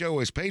Show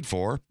is paid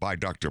for by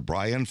Dr.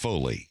 Brian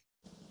Foley.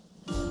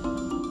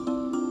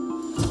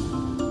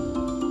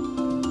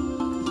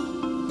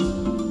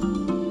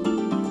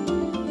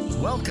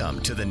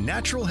 Welcome to the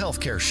Natural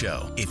Healthcare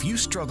Show. If you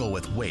struggle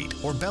with weight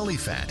or belly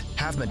fat,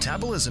 have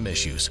metabolism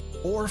issues,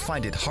 or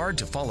find it hard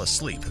to fall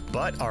asleep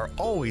but are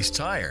always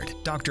tired,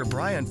 Dr.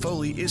 Brian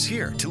Foley is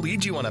here to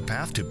lead you on a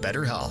path to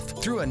better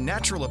health through a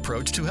natural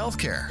approach to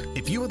healthcare.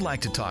 If you would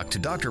like to talk to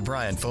Dr.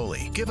 Brian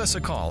Foley, give us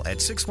a call at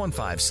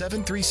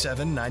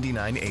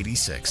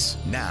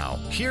 615-737-9986. Now,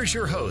 here's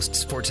your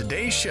hosts for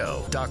today's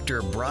show,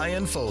 Dr.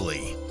 Brian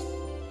Foley.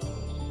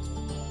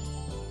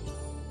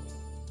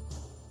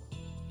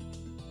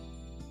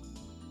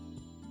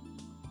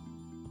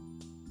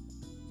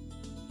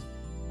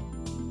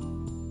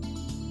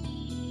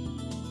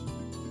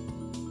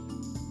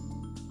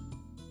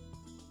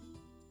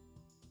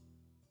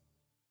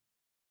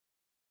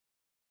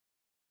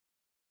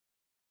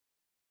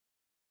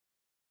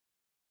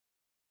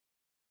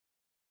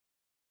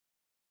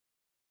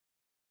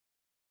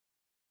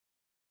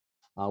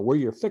 We're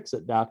your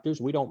fix-it doctors.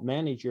 We don't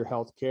manage your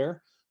health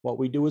care. What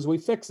we do is we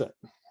fix it.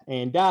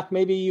 And Doc,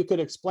 maybe you could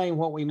explain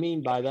what we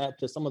mean by that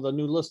to some of the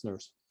new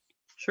listeners.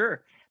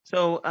 Sure.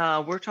 So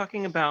we're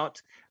talking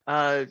about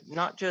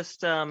not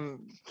just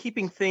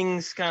keeping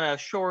things kind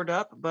of shored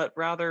up, but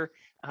rather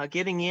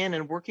getting in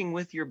and working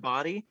with your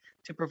body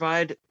to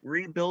provide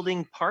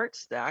rebuilding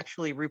parts to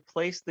actually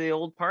replace the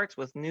old parts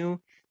with new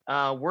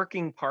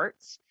working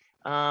parts.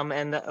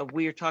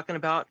 We are talking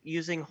about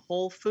using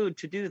whole food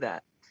to do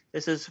that.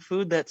 This is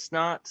food that's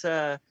not,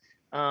 it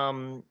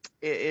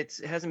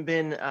hasn't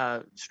been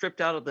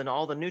stripped out of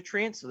all the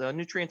nutrients. The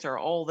nutrients are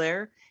all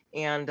there,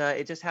 and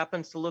it just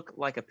happens to look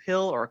like a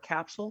pill or a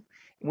capsule.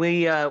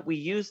 We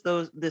use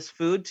this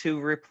food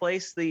to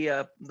replace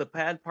the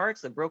bad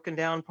parts, the broken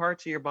down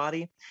parts of your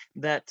body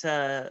that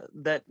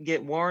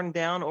get worn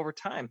down over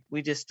time.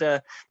 We just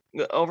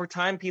over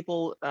time,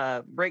 people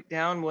break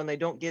down when they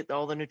don't get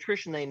all the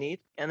nutrition they need,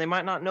 and they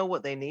might not know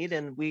what they need,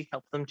 and we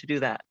help them to do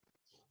that.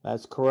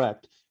 That's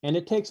correct. And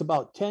it takes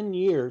about 10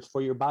 years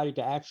for your body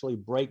to actually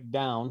break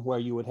down where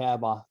you would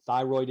have a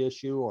thyroid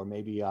issue or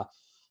maybe a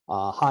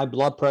high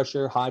blood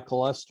pressure, high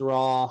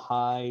cholesterol,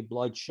 high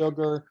blood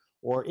sugar,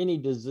 or any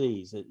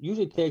disease. It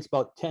usually takes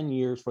about 10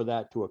 years for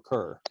that to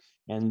occur.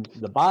 And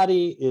the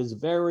body is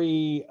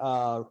very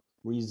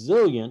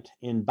resilient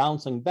in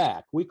bouncing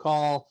back. We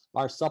call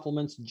our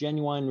supplements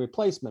genuine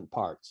replacement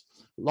parts.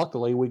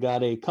 Luckily, we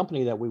got a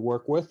company that we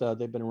work with.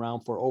 They've been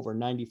around for over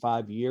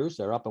 95 years.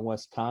 They're up in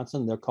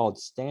Wisconsin. They're called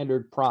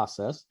Standard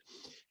Process,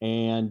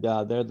 and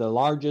they're the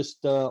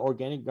largest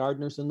organic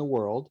gardeners in the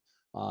world.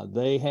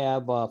 They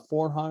have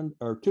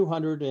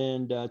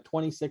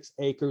 226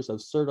 acres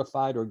of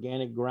certified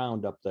organic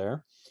ground up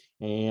there,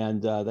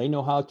 and they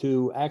know how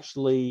to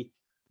actually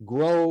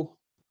grow.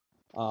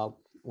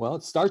 Well,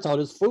 it starts out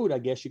as food, I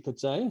guess you could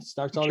say. It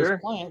starts out Sure.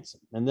 as plants,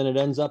 and then it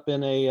ends up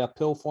in a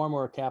pill form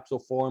or a capsule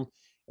form,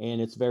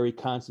 and it's very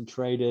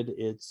concentrated.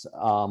 It's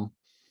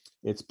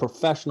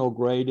professional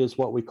grade is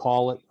what we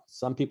call it.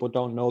 Some people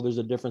don't know there's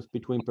a difference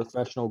between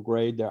professional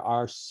grade. There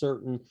are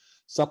certain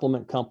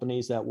supplement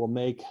companies that will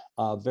make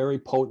very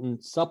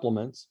potent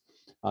supplements,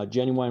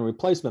 genuine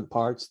replacement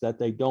parts that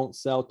they don't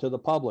sell to the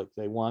public.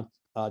 They want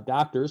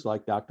doctors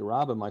like Dr.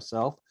 Rob and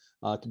myself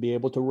to be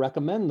able to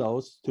recommend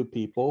those to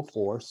people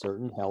for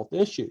certain health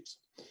issues.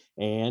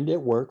 And it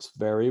works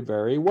very,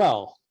 very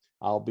well.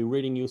 I'll be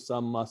reading you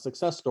some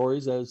success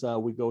stories as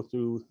we go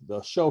through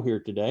the show here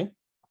today.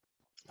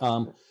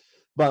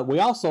 But we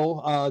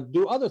also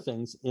do other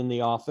things in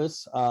the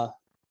office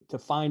to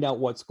find out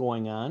what's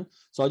going on.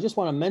 So I just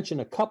want to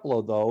mention a couple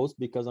of those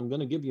because I'm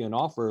going to give you an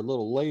offer a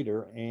little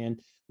later. And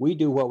we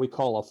do what we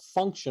call a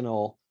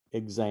functional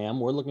exam.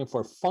 We're looking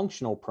for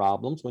functional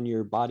problems when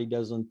your body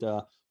doesn't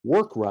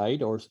work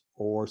right,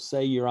 or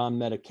say you're on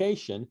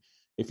medication.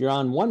 If you're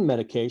on one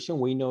medication,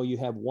 we know you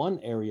have one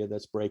area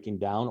that's breaking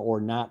down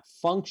or not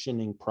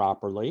functioning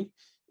properly.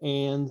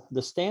 And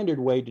the standard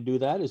way to do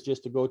that is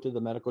just to go to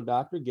the medical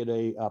doctor, get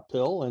a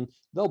pill, and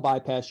they'll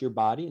bypass your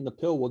body, and the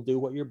pill will do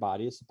what your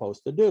body is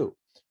supposed to do.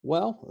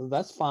 Well,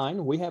 that's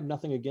fine. We have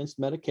nothing against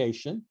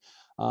medication,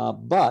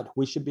 but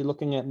we should be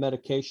looking at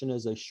medication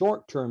as a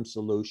short-term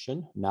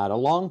solution, not a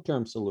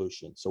long-term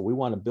solution. So we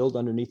want to build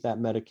underneath that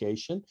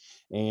medication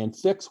and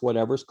fix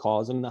whatever's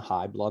causing the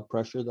high blood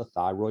pressure, the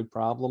thyroid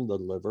problem, the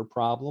liver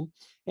problem,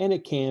 and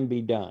it can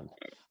be done.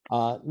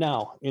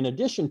 Now, in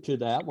addition to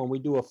that, when we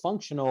do a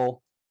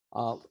functional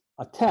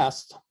a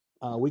test,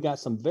 we got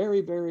some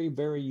very, very,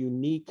 very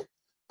unique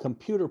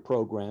computer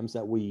programs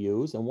that we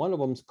use, and one of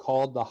them is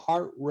called the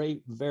heart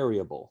rate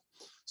variable.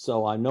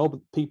 So I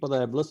know people that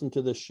have listened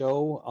to the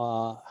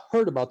show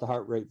heard about the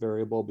heart rate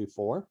variable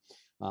before.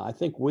 I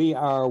think we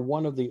are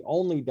one of the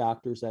only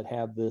doctors that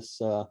have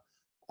this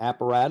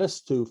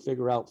apparatus to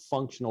figure out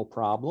functional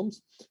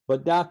problems.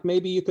 But Doc,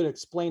 maybe you could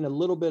explain a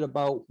little bit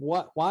about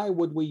why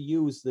would we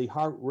use the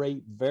heart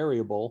rate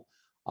variable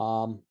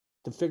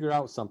to figure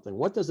out something?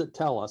 What does it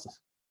tell us?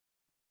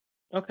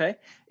 Okay.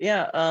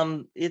 Yeah.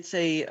 It's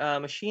a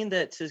machine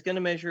that is going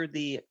to measure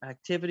the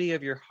activity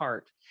of your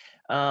heart,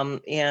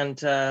 and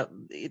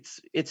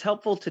it's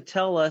helpful to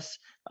tell us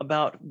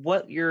about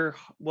what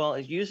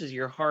it uses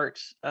your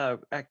heart's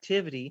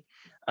activity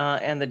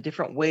and the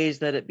different ways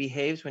that it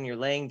behaves when you're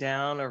laying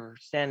down or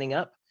standing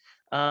up.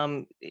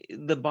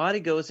 The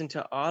body goes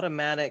into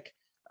automatic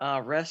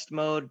rest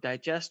mode,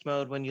 digest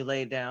mode when you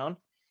lay down,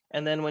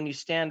 and then when you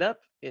stand up,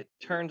 it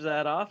turns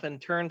that off and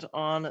turns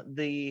on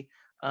the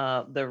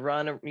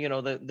run,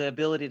 the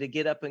ability to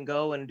get up and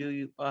go and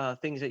do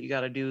things that you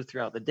got to do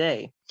throughout the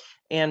day.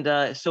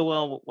 And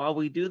so while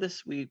we do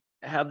this, we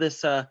have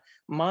this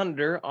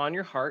monitor on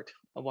your heart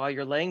while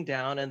you're laying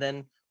down, and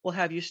then we'll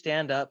have you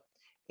stand up,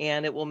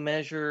 and it will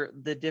measure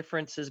the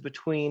differences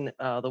between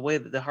the way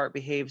that the heart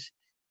behaves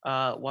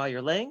while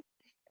you're laying,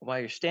 while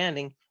you're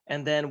standing,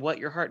 and then what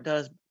your heart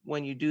does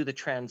when you do the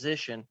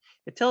transition.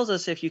 It tells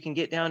us if you can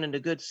get down into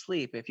good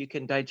sleep, if you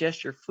can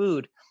digest your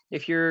food,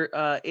 if you're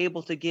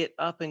able to get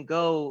up and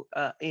go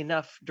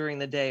enough during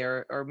the day,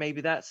 or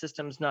maybe that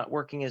system's not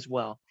working as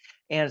well.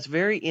 And it's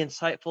very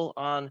insightful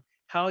on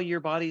how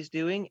your body's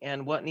doing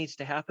and what needs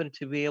to happen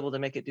to be able to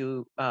make it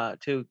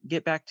to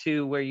get back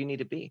to where you need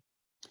to be.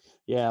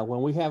 Yeah,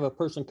 when we have a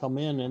person come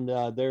in and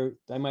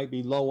they might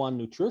be low on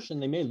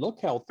nutrition, they may look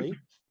healthy,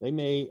 they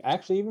may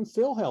actually even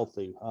feel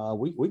healthy.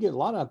 We get a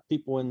lot of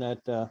people in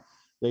that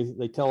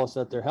they tell us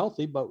that they're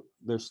healthy, but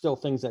there's still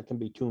things that can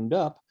be tuned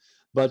up.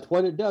 But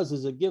what it does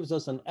is it gives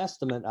us an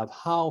estimate of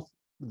how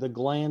the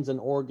glands and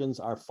organs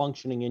are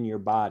functioning in your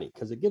body,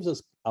 because it gives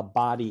us a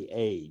body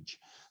age.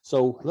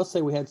 So let's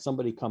say we had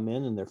somebody come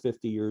in and they're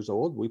 50 years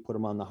old. We put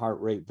them on the heart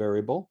rate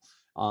variable,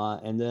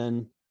 and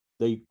then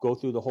they go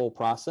through the whole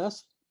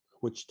process,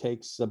 which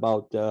takes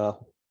about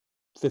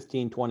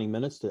 15, 20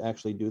 minutes to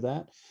actually do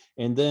that.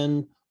 And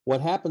then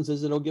what happens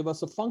is it'll give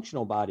us a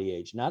functional body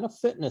age, not a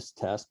fitness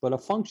test, but a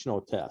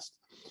functional test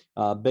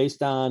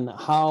based on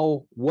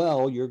how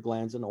well your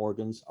glands and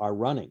organs are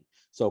running.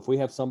 So if we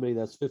have somebody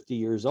that's 50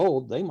 years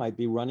old, they might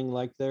be running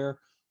like they're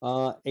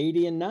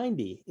 80 and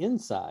 90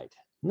 inside.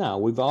 Now,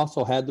 we've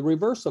also had the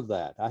reverse of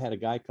that. I had a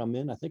guy come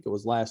in, I think it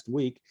was last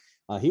week.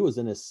 He was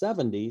in his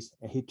 70s,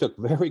 and he took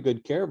very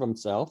good care of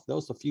himself. There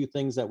was a few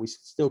things that we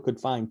still could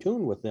fine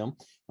tune with him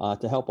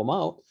to help him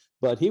out,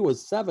 but he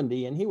was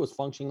 70 and he was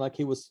functioning like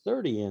he was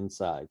 30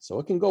 inside. So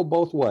it can go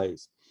both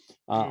ways.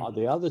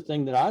 The other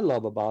thing that I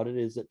love about it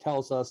is it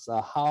tells us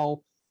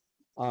how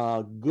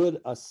good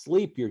a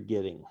sleep you're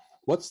getting.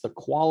 What's the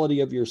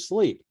quality of your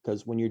sleep?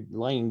 Because when you're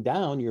laying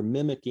down, you're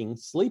mimicking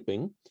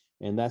sleeping,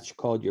 and that's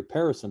called your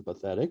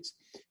parasympathetics.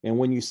 And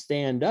when you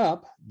stand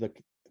up, the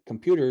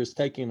computer is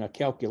taking a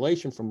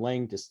calculation from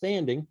laying to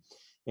standing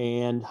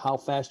and how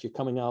fast you're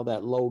coming out of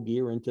that low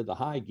gear into the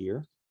high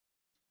gear.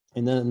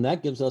 And then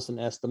that gives us an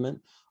estimate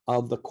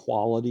of the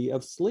quality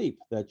of sleep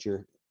that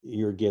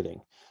you're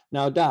getting.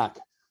 Now, Doc,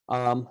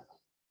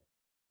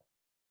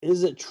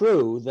 is it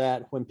true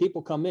that when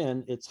people come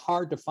in, it's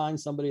hard to find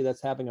somebody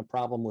that's having a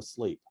problem with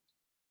sleep?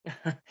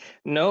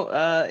 No,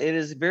 it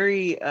is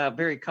very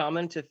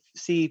common to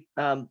see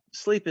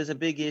sleep is a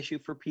big issue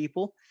for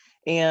people,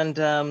 and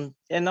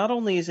not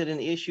only is it an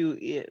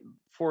issue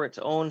for its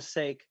own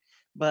sake,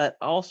 but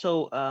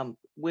also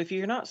if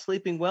you're not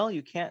sleeping well,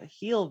 you can't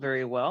heal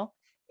very well,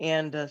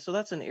 and so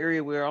that's an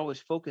area we always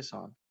focus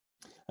on.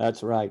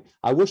 That's right.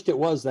 I wished it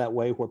was that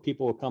way where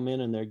people will come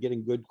in and they're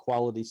getting good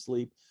quality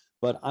sleep,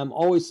 but I'm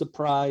always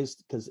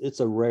surprised because it's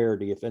a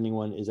rarity if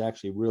anyone is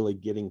actually really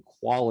getting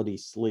quality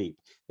sleep.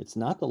 It's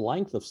not the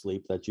length of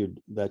sleep that you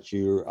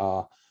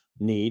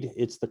need,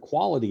 it's the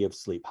quality of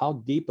sleep. How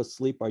deep a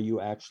sleep are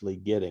you actually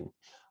getting?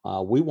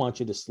 We want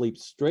you to sleep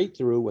straight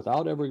through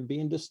without ever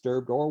being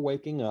disturbed or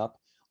waking up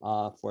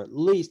for at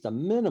least a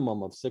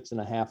minimum of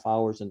 6.5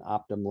 hours and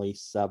optimally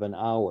 7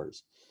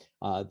 hours.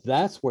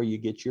 That's where you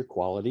get your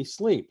quality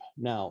sleep.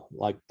 Now,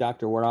 like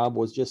Dr. Rob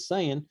was just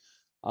saying,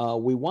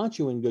 we want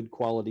you in good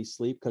quality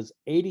sleep because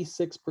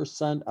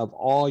 86% of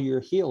all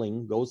your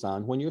healing goes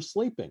on when you're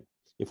sleeping.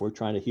 If we're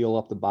trying to heal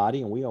up the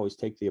body, and we always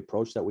take the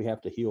approach that we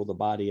have to heal the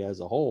body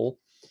as a whole,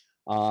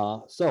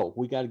 so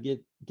we got to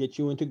get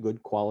you into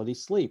good quality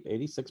sleep.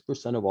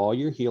 86% of all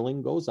your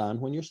healing goes on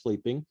when you're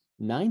sleeping.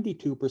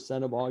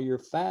 92% of all your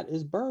fat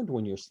is burned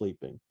when you're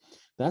sleeping.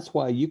 That's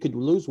why you could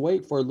lose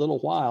weight for a little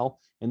while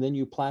and then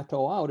you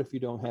plateau out if you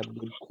don't have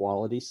good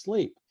quality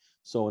sleep.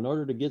 So in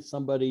order to get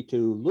somebody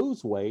to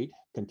lose weight,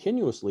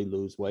 continuously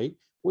lose weight,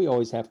 we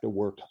always have to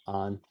work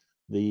on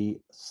the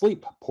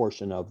sleep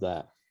portion of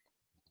that.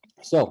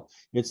 So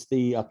it's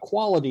the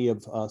quality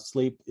of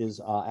sleep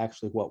is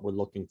actually what we're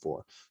looking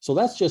for. So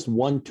that's just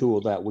one tool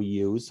that we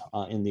use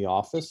in the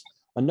office.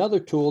 Another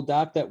tool,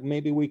 Doc, that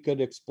maybe we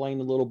could explain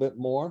a little bit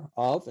more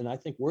of, and I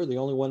think we're the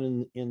only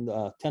one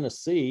in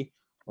Tennessee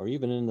or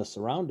even in the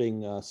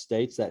surrounding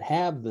states that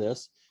have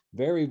this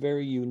very,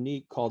 very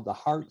unique, called the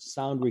heart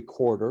sound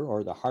recorder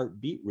or the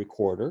heartbeat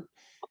recorder.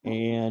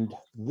 And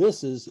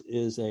this is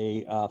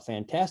a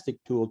fantastic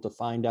tool to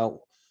find out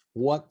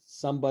what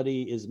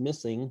somebody is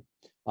missing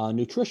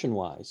nutrition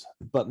wise.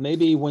 But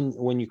maybe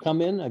when you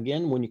come in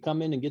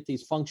and get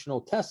these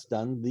functional tests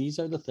done, these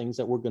are the things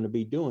that we're going to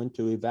be doing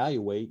to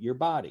evaluate your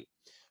body.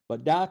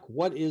 But Doc,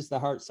 what is the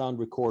heart sound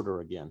recorder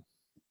again?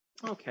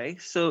 Okay,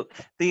 so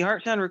the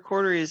heart sound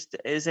recorder is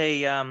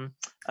a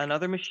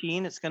another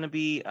machine. It's going to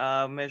be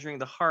measuring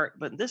the heart,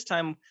 but this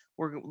time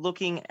we're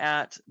looking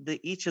at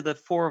each of the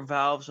four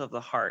valves of the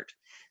heart.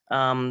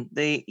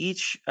 They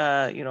each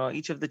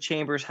each of the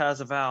chambers has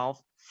a valve,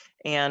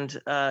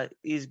 and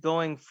is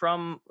going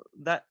from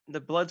that, the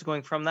blood's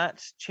going from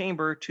that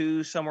chamber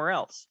to somewhere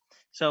else.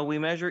 So we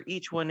measure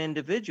each one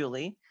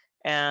individually,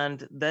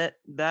 and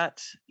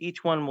that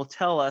each one will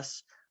tell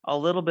us a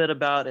little bit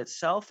about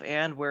itself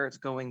and where it's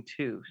going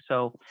to.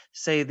 So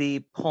say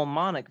the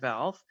pulmonic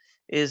valve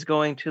is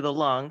going to the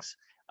lungs.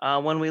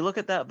 When we look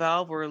at that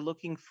valve, we're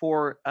looking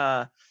for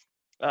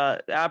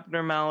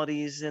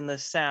abnormalities in the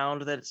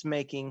sound that it's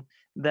making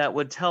that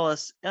would tell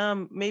us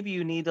maybe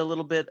you need a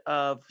little bit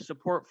of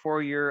support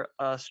for your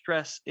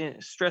stress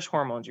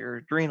hormones, your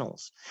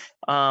adrenals.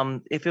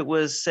 If it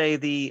was, say,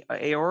 the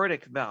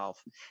aortic valve,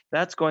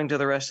 that's going to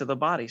the rest of the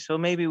body. So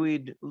maybe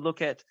we'd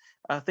look at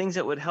things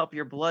that would help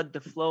your blood to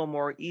flow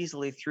more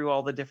easily through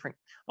all the different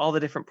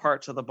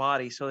parts of the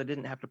body, so it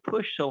didn't have to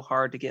push so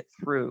hard to get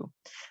through.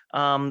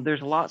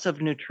 There's lots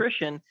of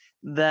nutrition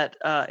that,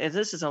 as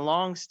this is a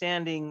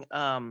long-standing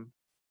a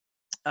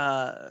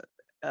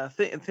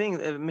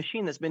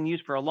machine that's been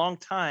used for a long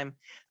time,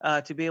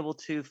 to be able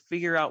to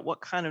figure out what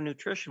kind of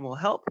nutrition will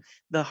help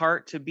the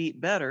heart to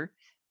beat better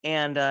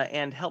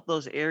and help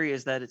those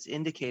areas that it's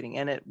indicating,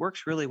 and it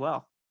works really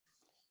well.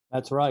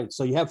 That's right.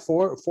 So you have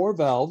four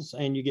valves,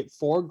 and you get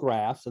four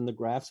graphs, and the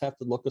graphs have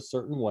to look a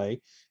certain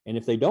way. And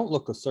if they don't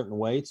look a certain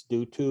way, it's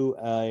due to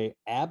a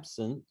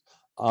absence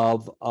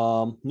of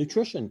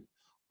nutrition.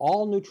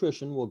 All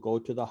nutrition will go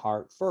to the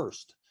heart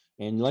first.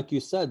 And like you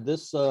said,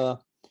 this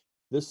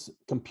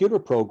computer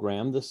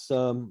program, this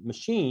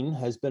machine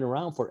has been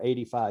around for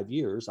 85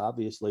 years.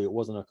 Obviously, it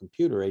wasn't a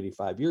computer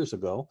 85 years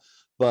ago,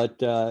 but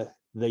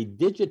they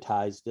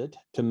digitized it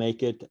to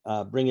make it,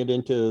 bring it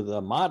into the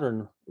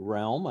modern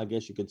realm, I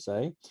guess you could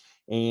say.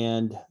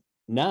 And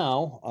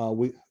now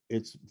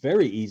it's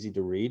very easy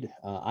to read.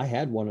 I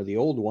had one of the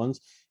old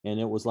ones, and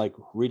it was like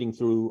reading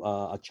through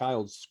a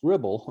child's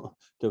scribble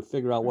to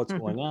figure out what's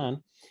going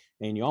on.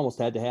 And you almost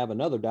had to have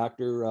another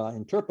doctor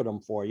interpret them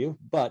for you.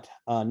 But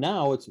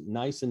now it's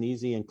nice and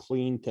easy and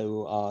clean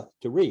to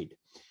read.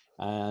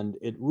 And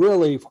it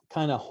really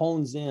kind of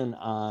hones in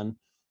on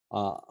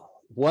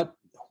what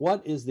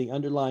is the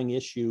underlying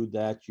issue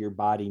that your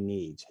body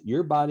needs.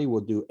 Your body will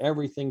do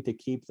everything to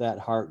keep that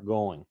heart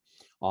going.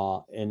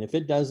 And if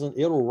it doesn't,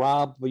 it'll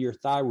rob your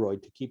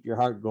thyroid to keep your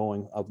heart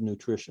going of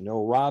nutrition.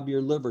 It'll rob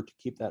your liver to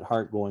keep that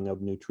heart going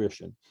of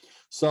nutrition.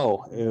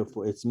 So if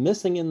it's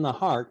missing in the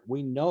heart,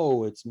 we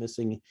know it's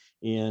missing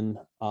in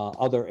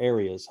other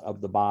areas of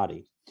the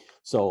body.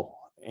 So,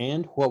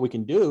 and what we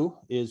can do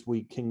is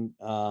we can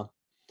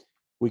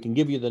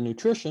give you the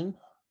nutrition,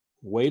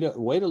 wait a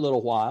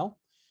little while,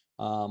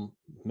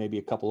 maybe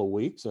a couple of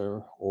weeks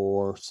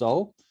or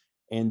so,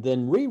 and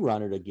then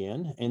rerun it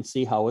again and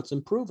see how it's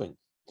improving.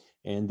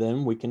 And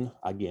then we can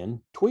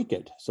again tweak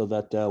it so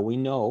that we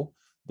know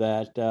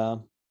that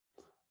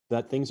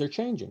that things are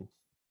changing.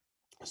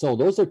 So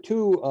those are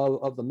two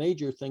of the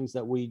major things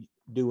that we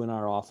do in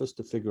our office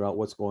to figure out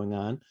what's going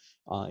on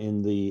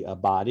in the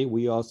body.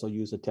 We also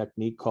use a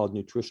technique called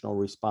nutritional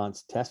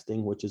response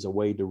testing, which is a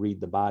way to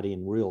read the body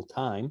in real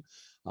time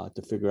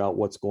to figure out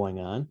what's going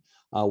on.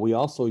 We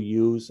also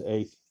use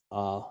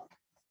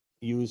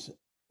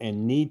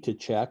and need to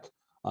check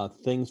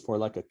things for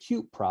like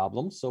acute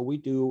problems. So we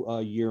do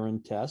a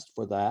urine test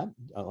for that,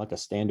 like a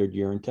standard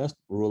urine test,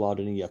 rule out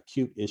any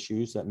acute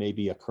issues that may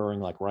be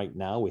occurring like right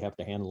now. We have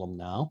to handle them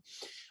now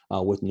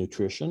with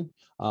nutrition.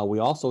 We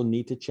also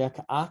need to check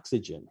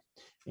oxygen.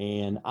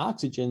 And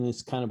oxygen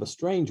is kind of a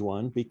strange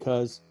one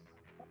because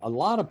a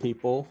lot of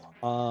people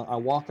are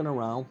walking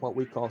around what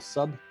we call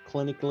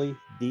subclinically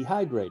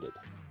dehydrated.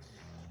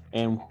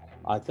 And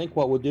I think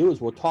what we'll do is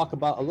we'll talk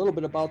about a little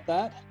bit about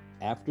that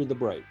after the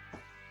break.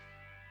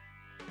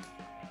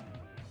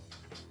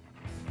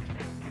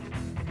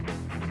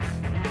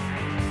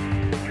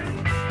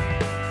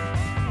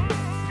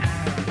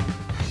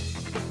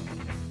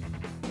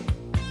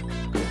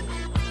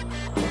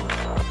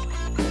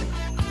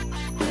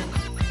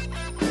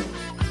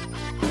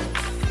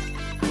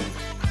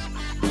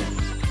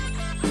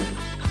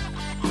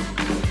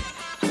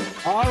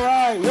 All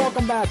right,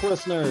 welcome back,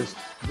 listeners.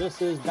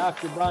 This is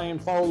Dr. Brian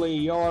Foley,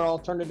 your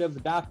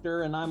alternative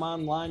doctor, and I'm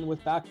online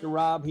with Dr.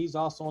 Rob. He's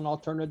also an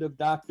alternative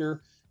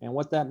doctor, and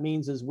what that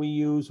means is we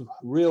use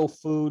real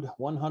food,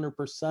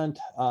 100%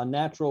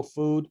 natural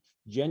food,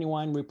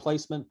 genuine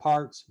replacement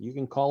parts. You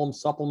can call them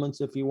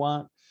supplements if you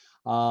want,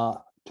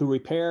 to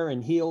repair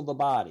and heal the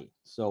body.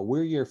 So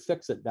we're your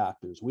fix-it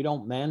doctors. We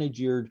don't manage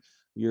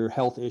your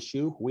health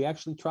issue. We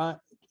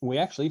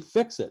actually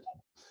fix it.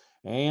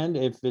 And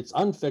if it's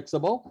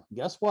unfixable,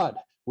 guess what?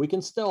 We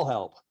can still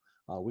help.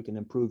 we can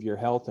improve your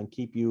health and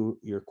keep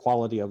your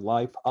quality of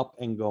life up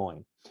and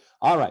going.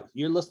 All right,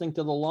 you're listening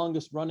to the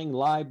longest running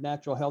live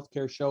natural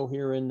healthcare show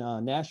here in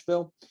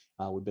Nashville.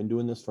 We've been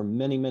doing this for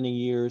many, many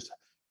years,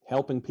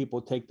 helping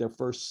people take their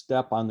first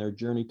step on their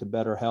journey to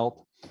better health.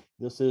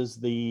 This is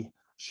the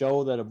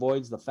show that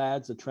avoids the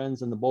fads, the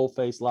trends, and the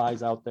bold-faced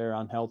lies out there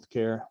on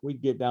healthcare. We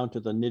get down to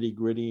the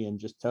nitty-gritty and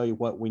just tell you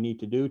what we need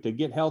to do to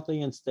get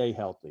healthy and stay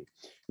healthy.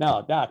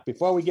 Now, Doc,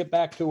 before we get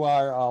back to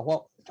our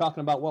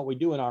talking about what we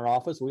do in our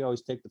office, we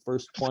always take the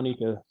first 20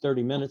 to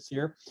 30 minutes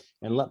here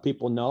and let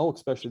people know,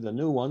 especially the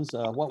new ones,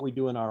 what we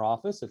do in our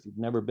office. If you've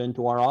never been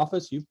to our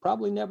office, you've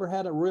probably never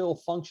had a real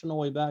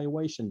functional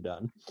evaluation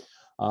done.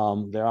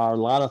 There are a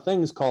lot of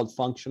things called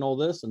functional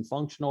this and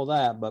functional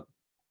that, but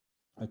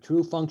a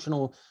true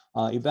functional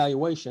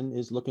evaluation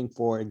is looking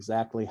for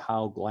exactly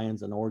how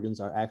glands and organs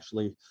are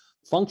actually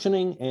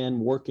functioning and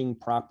working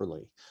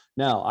properly.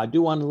 Now, I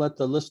do want to let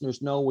the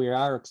listeners know we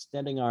are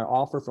extending our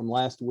offer from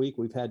last week.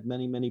 We've had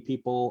many, many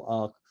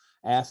people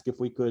ask if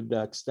we could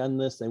extend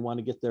this. They want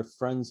to get their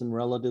friends and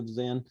relatives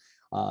in.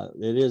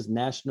 It is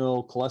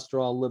National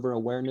Cholesterol Liver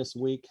Awareness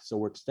Week, so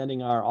we're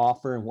extending our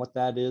offer. And what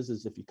that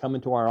is if you come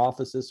into our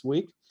office this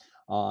week,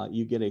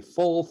 you get a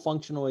full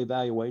functional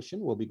evaluation.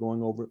 We'll be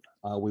going over,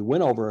 we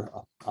went over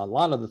a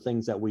lot of the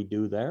things that we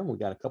do there. We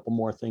got a couple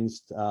more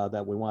things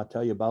that we want to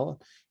tell you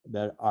about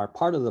that are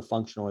part of the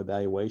functional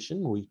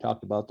evaluation. We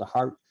talked about the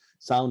heart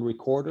sound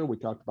recorder. We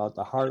talked about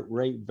the heart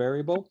rate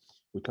variable.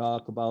 We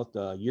talk about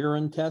the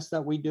urine test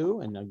that we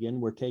do. And again,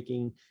 we're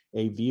taking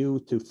a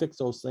view to fix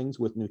those things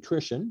with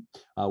nutrition.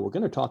 We're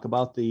going to talk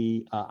about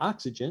the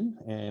oxygen,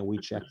 and we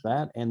check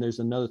that. And there's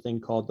another thing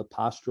called the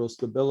postural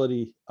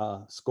stability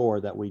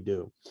score that we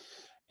do.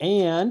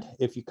 And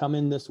if you come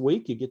in this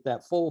week, you get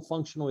that full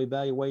functional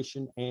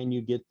evaluation and you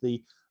get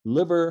the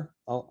liver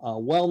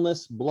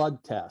wellness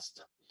blood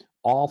test,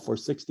 all for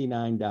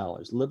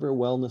 $69. Liver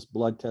wellness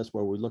blood test,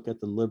 where we look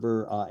at the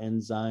liver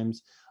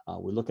enzymes.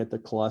 We look at the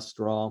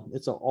cholesterol.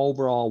 It's an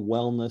overall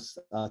wellness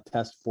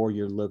test for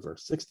your liver.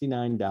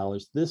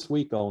 $69 this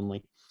week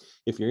only.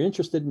 If you're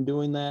interested in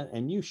doing that,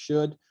 and you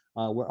should,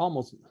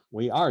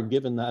 we are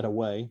giving that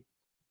away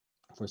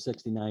for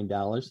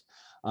 $69.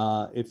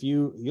 If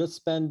you'll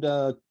spend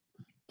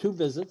 2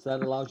 visits,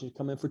 that allows you to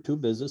come in for 2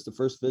 visits. The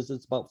first visit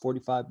is about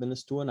 45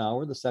 minutes to an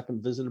hour. The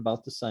second visit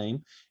about the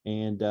same.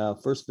 And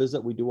first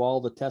visit, we do all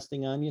the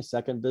testing on you.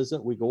 Second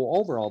visit, we go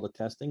over all the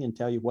testing and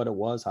tell you what it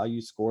was, how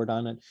you scored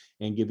on it,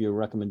 and give you a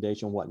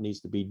recommendation what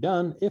needs to be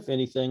done, if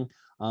anything,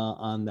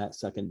 on that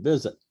second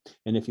visit.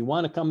 And if you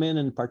want to come in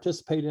and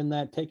participate in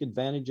that, take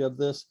advantage of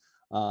this.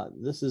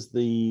 This is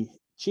the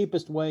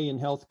cheapest way in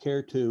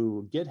healthcare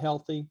to get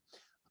healthy.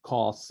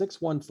 Call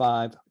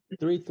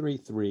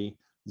 615-333-0021,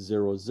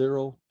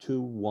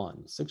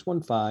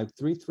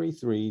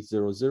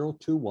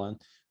 615-333-0021.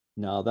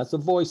 Now that's a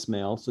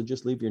voicemail, so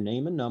just leave your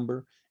name and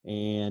number,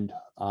 and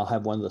I'll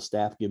have one of the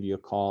staff give you a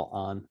call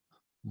on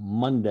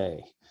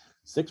Monday.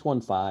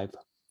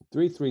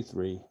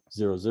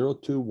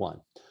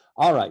 615-333-0021.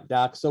 All right,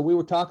 Doc. So we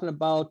were talking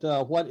about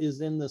what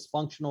is in this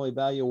functional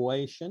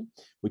evaluation.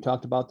 We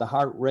talked about the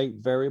heart rate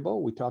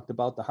variable. We talked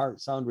about the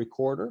heart sound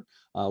recorder.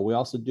 We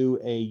also do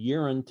a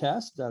urine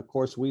test. Of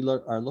course, we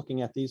are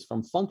looking at these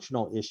from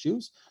functional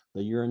issues.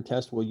 The urine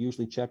test will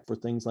usually check for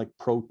things like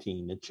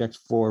protein. It checks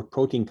for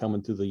protein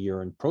coming through the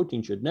urine.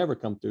 Protein should never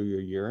come through your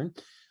urine.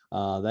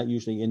 That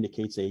usually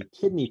indicates a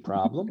kidney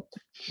problem.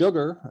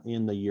 Sugar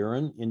in the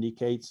urine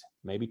indicates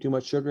maybe too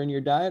much sugar in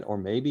your diet, or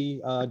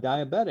maybe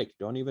diabetic,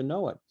 don't even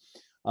know it.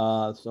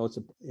 So it's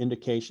an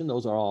indication.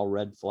 Those are all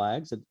red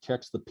flags. It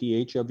checks the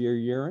pH of your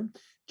urine,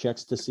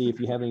 checks to see if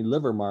you have any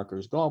liver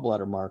markers,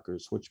 gallbladder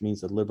markers, which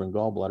means the liver and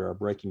gallbladder are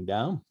breaking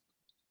down.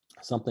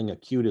 Something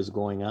acute is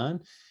going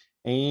on.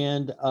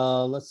 And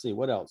let's see,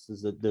 what else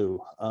does it do?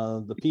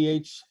 The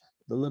pH,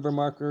 the liver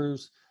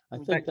markers, I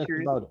think that's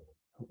about it.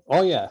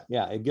 Oh, yeah.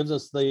 It gives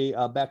us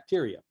the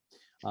bacteria.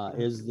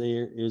 Is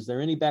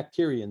there any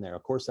bacteria in there?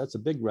 Of course, that's a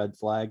big red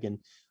flag. And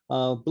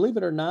believe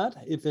it or not,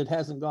 if it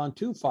hasn't gone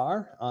too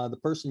far, the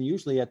person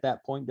usually at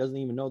that point doesn't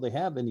even know they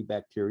have any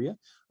bacteria.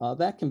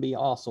 That can be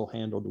also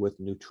handled with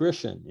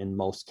nutrition in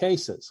most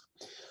cases.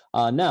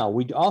 Now,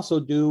 we also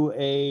do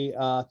a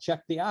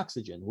check the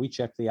oxygen. We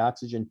check the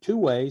oxygen 2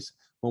 ways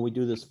when we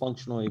do this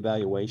functional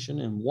evaluation.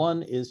 And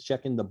one is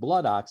checking the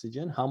blood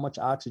oxygen, how much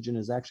oxygen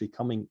is actually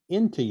coming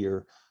into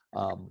your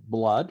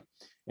blood.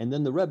 And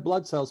then the red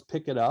blood cells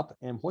pick it up.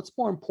 And what's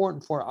more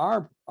important for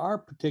our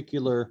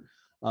particular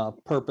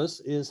purpose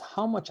is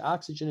how much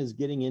oxygen is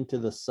getting into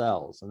the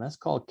cells. And that's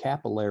called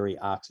capillary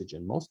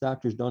oxygen. Most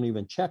doctors don't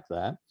even check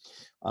that.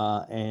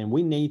 And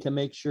we need to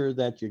make sure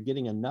that you're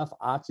getting enough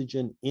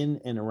oxygen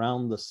in and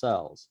around the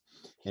cells.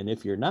 And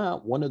if you're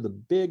not, one of the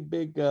big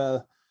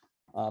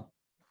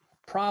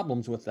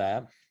problems with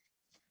that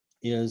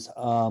is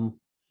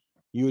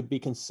you would be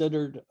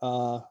considered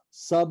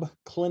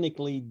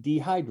subclinically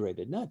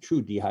dehydrated. Not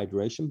true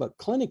dehydration, but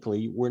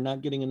clinically, we're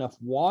not getting enough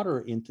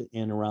water into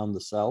and around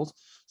the cells.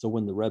 So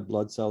when the red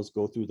blood cells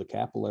go through the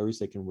capillaries,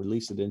 they can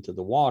release it into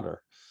the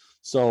water.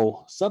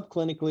 So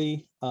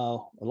subclinically, a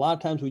lot of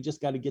times we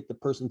just got to get the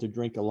person to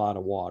drink a lot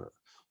of water.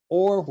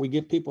 Or we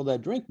get people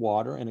that drink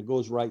water and it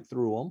goes right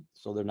through them,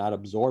 so they're not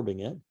absorbing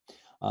it.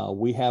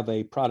 We have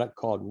a product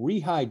called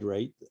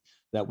Rehydrate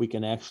that we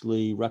can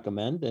actually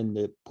recommend, and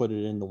put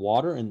it in the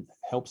water and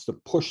helps to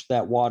push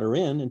that water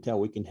in until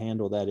we can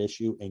handle that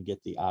issue and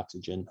get the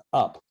oxygen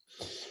up.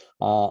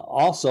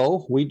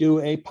 Also, we do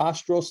a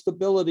postural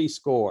stability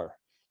score.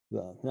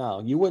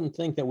 Now, you wouldn't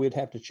think that we'd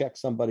have to check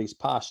somebody's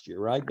posture,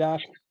 right,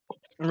 Doc?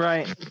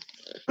 Right.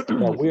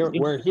 But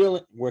we're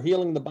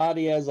healing the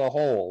body as a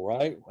whole,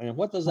 right? And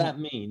what does that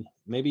mean?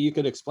 Maybe you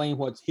could explain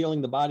what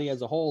healing the body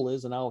as a whole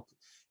is, and I'll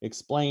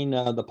explain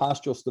the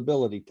postural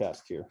stability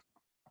test here.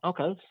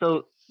 Okay,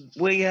 so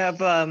we have,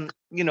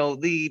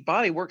 the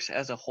body works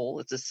as a whole.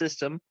 It's a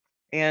system,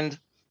 and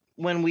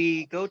when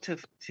we go to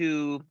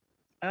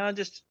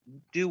just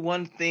do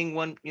one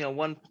thing,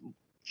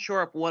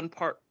 shore up one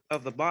part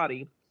of the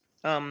body,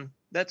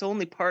 that's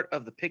only part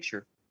of the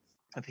picture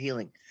of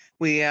healing.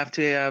 We have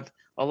to have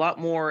a lot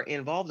more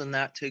involved in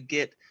that to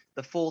get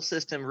the full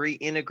system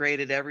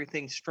reintegrated,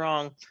 everything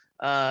strong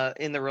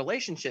in the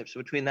relationships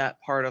between that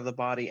part of the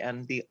body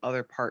and the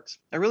other parts.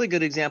 A really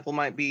good example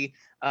might be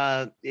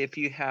if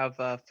you have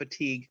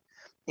fatigue,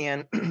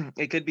 and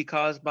it could be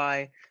caused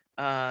by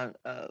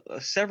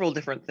several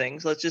different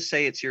things. Let's just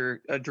say it's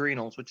your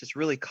adrenals, which is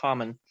really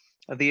common.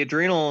 The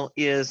adrenal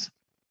is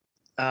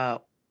an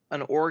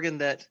organ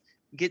that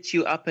gets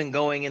you up and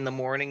going in the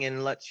morning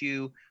and lets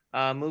you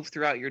move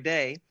throughout your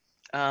day.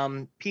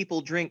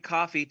 People drink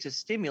coffee to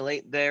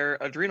stimulate their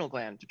adrenal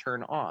gland to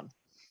turn on.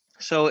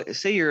 So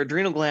say your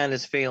adrenal gland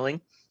is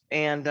failing,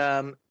 and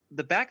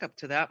the backup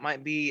to that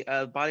might be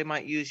body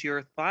might use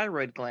your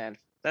thyroid gland.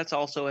 That's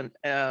also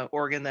an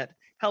organ that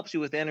helps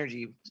you with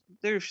energy.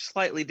 There's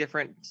slightly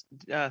different,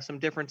 some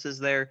differences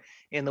there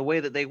in the way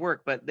that they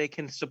work, but they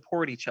can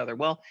support each other.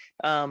 Well,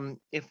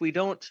 if we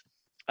don't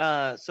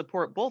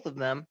support both of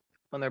them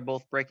when they're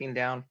both breaking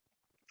down,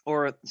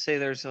 or say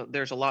there's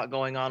a lot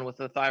going on with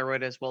the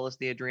thyroid as well as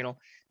the adrenal,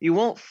 you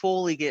won't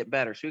fully get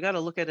better. So you got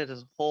to look at it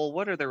as a whole.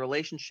 What are the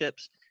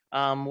relationships?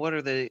 What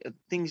are the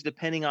things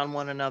depending on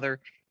one another?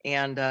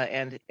 And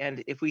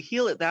if we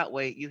heal it that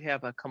way, you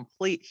have a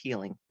complete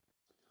healing.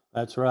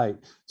 That's right.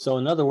 So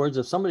in other words,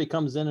 if somebody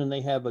comes in and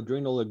they have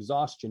adrenal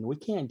exhaustion, we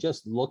can't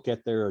just look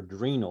at their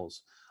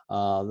adrenals.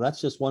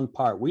 That's just one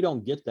part. We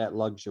don't get that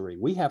luxury.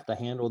 We have to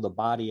handle the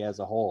body as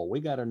a whole.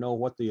 We got to know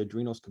what the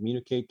adrenals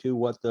communicate to,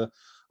 what the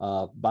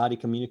body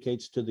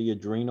communicates to the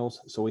adrenals.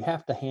 So we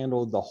have to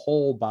handle the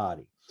whole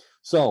body.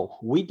 So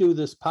we do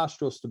this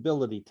postural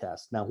stability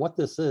test. Now, what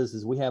this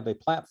is we have a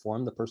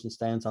platform. The person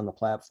stands on the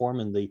platform,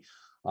 and the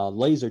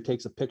laser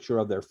takes a picture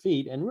of their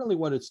feet. And really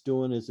what it's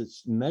doing is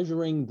it's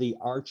measuring the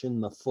arch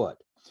in the foot.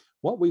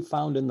 What we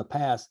found in the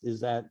past is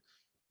that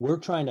we're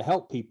trying to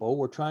help people.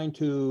 We're trying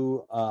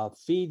to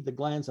feed the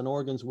glands and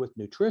organs with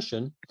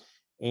nutrition,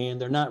 and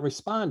they're not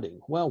responding.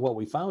 Well, what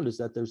we found is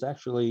that there's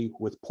actually,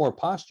 with poor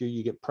posture,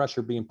 you get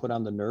pressure being put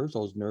on the nerves.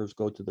 Those nerves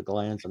go to the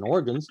glands and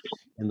organs,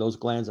 and those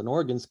glands and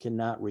organs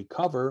cannot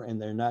recover,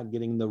 and they're not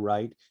getting the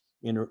right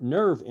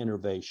nerve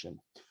innervation.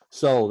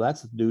 So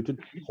that's due to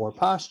poor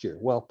posture.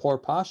 Well, poor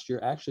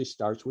posture actually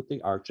starts with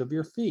the arch of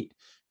your feet.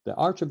 The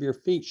arch of your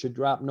feet should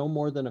drop no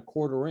more than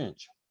 1/4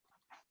 inch.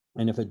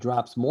 And if it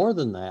drops more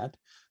than that,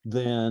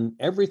 then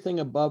everything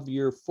above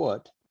your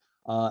foot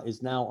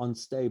is now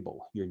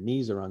unstable. Your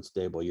knees are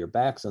unstable, your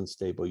back's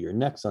unstable, your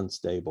neck's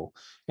unstable.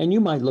 And you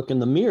might look in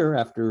the mirror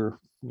after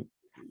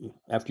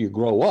you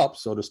grow up,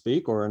 so to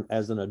speak, or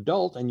as an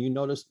adult, and you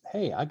notice,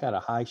 hey, I got a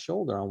high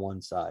shoulder on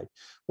one side.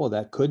 Well,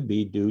 that could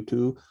be due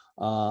to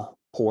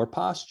poor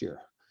posture.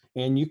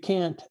 And you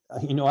can't,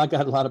 I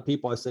got a lot of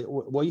people, I say,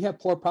 well, you have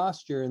poor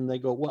posture, and they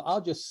go, well,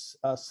 I'll just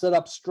sit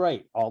up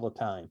straight all the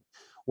time.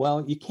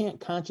 Well, you can't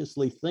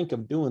consciously think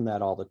of doing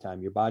that all the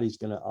time. Your body's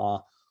going to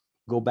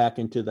go back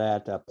into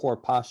that poor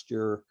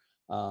posture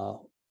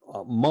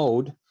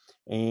mode,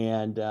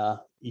 and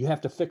you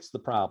have to fix the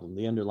problem,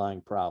 the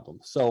underlying problem.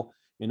 So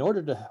in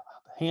order to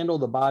handle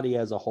the body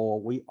as a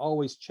whole, we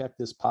always check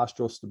this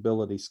postural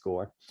stability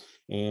score.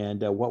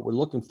 And what we're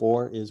looking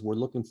for is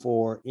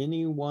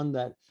anyone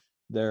that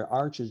their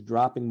arch is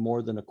dropping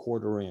more than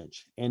 1/4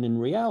 inch. And in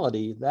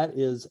reality, that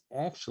is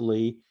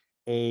actually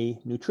a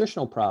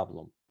nutritional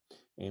problem.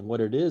 And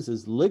what it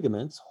is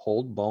ligaments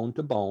hold bone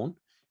to bone.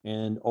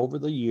 And over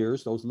the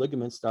years, those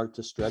ligaments start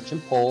to stretch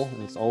and pull,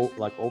 and it's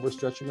like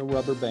overstretching a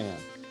rubber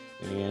band.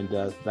 And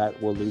that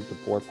will lead to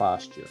poor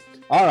posture.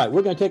 All right,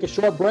 we're going to take a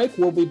short break.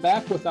 We'll be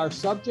back with our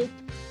subject,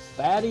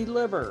 fatty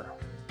liver.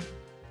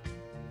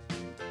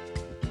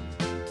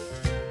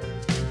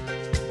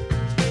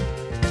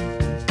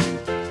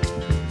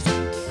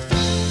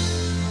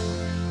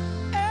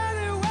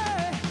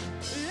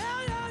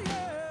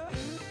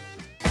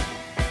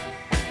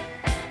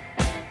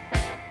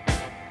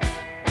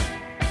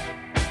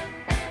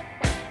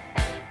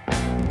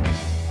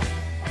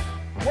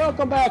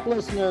 Welcome back,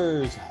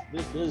 listeners.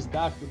 This is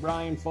Dr.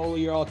 Brian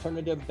Foley, your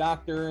alternative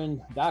doctor,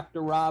 and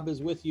Dr. Rob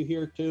is with you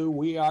here too.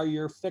 We are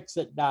your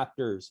Fix-It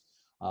doctors.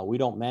 We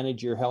don't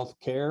manage your health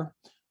care.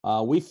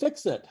 We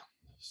fix it.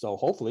 So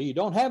hopefully you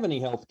don't have any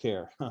health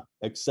care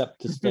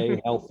except to stay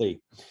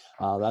healthy.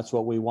 That's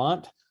what we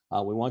want.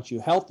 We want you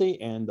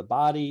healthy, and the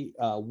body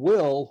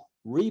will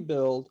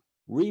rebuild,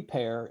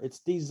 repair. It's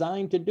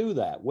designed to do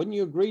that. Wouldn't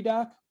you agree,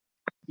 Doc?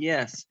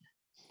 Yes.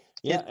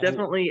 Yeah, It's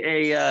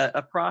definitely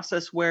a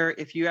process where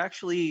if you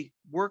actually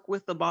work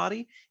with the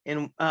body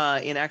and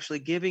in actually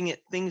giving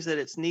it things that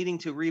it's needing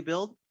to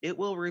rebuild, it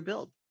will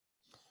rebuild.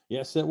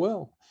 Yes, it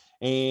will.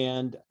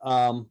 And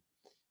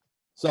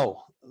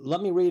so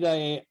let me read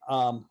a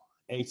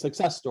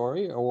success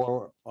story,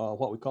 or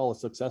what we call a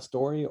success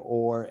story,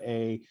 or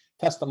a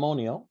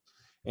testimonial.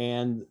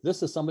 And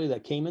this is somebody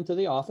that came into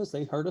the office.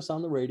 They heard us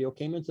on the radio,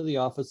 came into the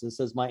office and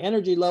says, my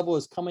energy level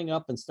is coming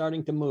up and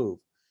starting to move,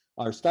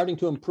 or starting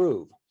to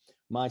improve.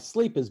 My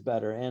sleep is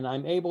better, and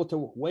I'm able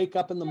to wake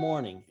up in the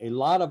morning. A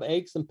lot of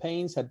aches and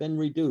pains have been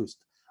reduced.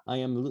 I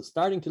am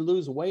starting to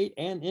lose weight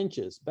and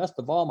inches. Best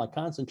of all, my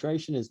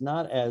concentration is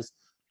not as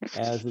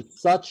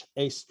such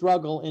a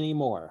struggle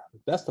anymore.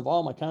 Best of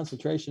all, my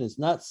concentration is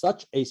not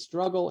such a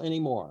struggle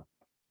anymore.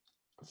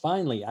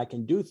 Finally, I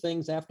can do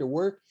things after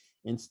work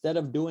instead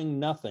of doing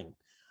nothing.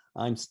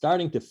 I'm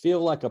starting to feel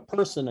like a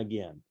person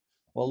again.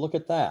 Well, look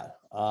at that.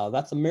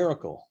 That's a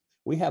miracle.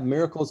 We have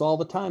miracles all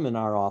the time in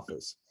our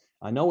office.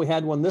 I know we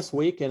had one this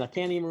week, and I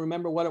can't even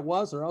remember what it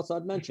was, or else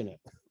I'd mention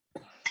it.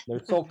 They're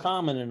so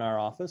common in our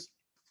office.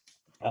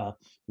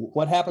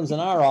 What happens in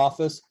our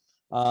office,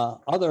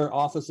 other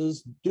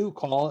offices do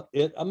call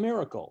it a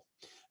miracle.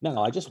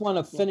 Now, I just want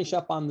to finish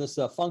up on this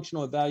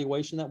functional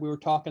evaluation that we were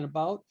talking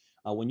about.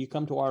 When you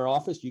come to our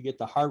office, you get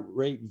the heart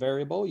rate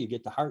variable, you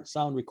get the heart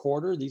sound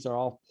recorder. These are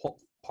all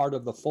part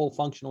of the full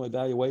functional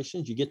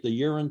evaluations. You get the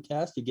urine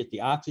test, you get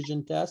the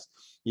oxygen test,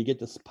 you get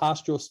the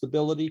postural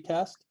stability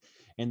test.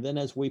 And then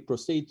as we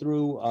proceed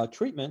through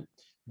treatment,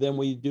 then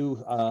we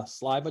do a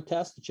saliva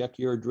test to check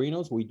your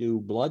adrenals. We do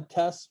blood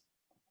tests.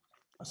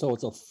 So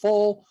it's a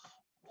full,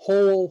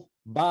 whole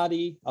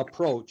body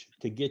approach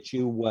to get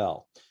you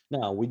well.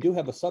 Now, we do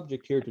have a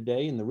subject here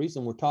today, and the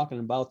reason we're talking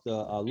about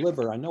the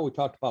liver, I know we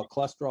talked about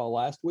cholesterol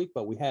last week,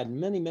 but we had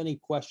many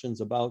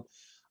questions about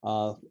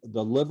the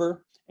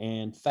liver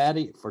and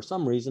fatty, for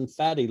some reason,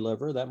 fatty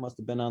liver. That must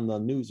have been on the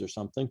news or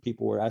something.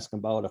 People were asking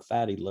about a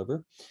fatty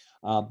liver.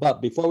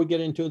 But before we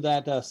get into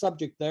that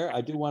subject there, I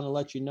do want to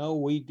let you know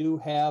we do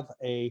have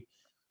an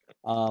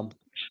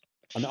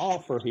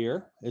offer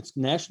here. It's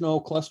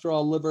National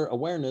Cholesterol Liver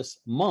Awareness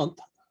Month.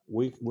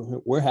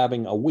 We're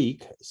having a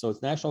week, so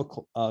it's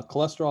National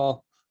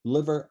Cholesterol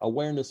Liver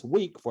Awareness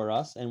Week for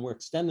us, and we're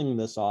extending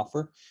this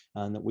offer.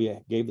 And we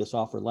gave this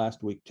offer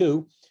last week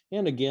too.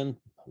 And again,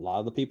 a lot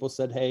of the people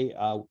said, hey,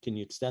 can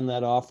you extend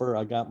that offer?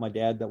 I got my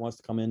dad that wants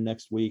to come in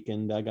next week,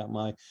 and I got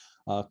my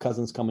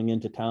cousins coming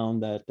into town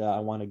that I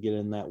want to get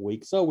in that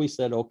week. So we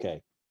said,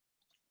 okay.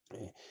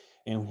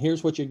 And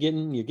here's what you're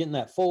getting. You're getting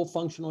that full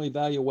functional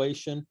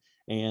evaluation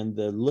and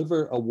the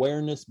liver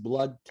awareness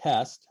blood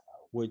test,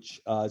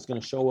 which is going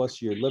to show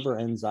us your liver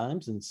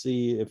enzymes and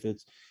see if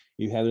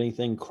you have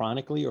anything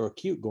chronically or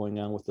acute going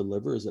on with the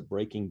liver. Is it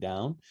breaking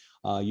down?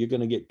 You're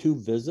going to get 2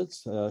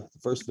 visits. The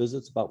first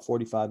visit's about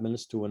 45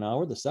 minutes to an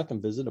hour. The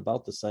second visit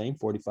about the same,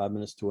 45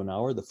 minutes to an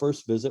hour. The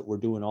first visit, we're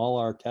doing all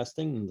our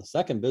testing. And the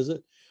second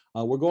visit,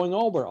 we're going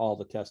over all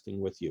the testing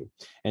with you.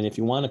 And if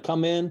you want to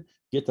come in,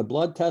 get the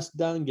blood test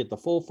done, get the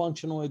full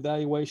functional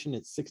evaluation,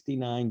 it's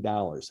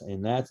 $69.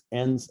 And that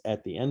ends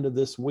at the end of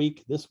this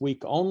week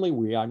only.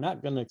 We are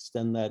not going to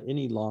extend that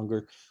any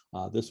longer.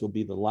 This will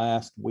be the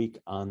last week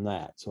on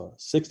that. So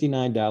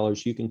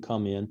 $69, you can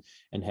come in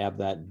and have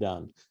that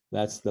done.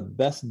 That's the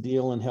best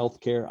deal in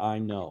healthcare I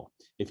know.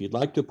 If you'd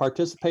like to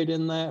participate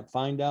in that,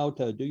 find out,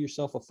 do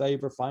yourself a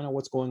favor, find out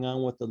what's going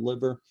on with the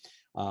liver.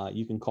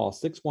 You can call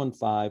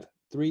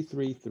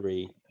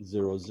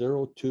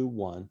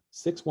 615-333-0021,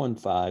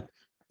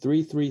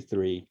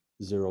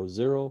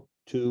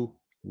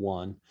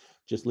 615-333-0021.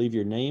 Just leave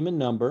your name and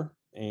number,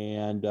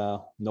 and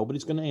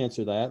nobody's going to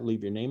answer that.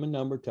 Leave your name and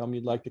number. Tell them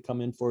you'd like to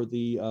come in for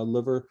the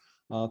liver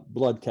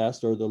blood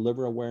test or the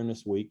liver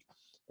awareness week,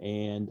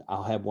 and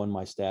I'll have one of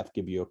my staff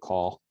give you a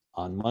call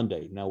on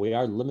Monday. Now, we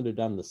are limited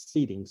on the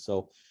seating,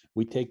 so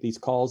we take these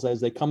calls as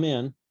they come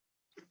in.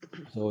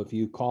 So if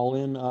you call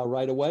in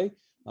right away,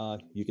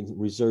 you can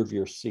reserve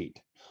your seat.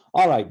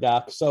 All right,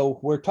 Doc. So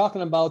we're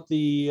talking about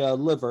the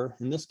liver,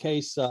 in this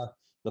case, the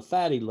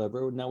fatty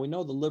liver. Now, we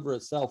know the liver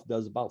itself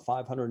does about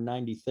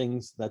 590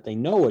 things that they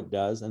know it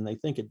does, and they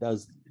think it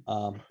does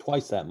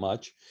twice that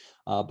much.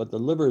 But the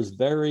liver is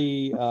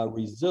very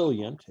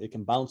resilient. It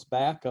can bounce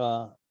back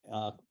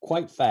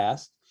quite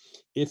fast.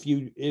 If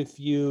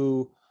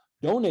you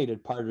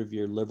donated part of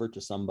your liver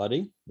to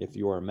somebody, if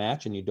you were a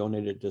match and you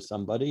donated it to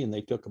somebody and they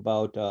took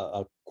about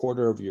a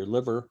quarter of your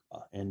liver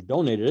and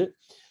donated it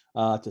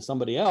to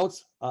somebody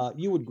else,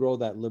 you would grow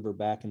that liver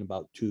back in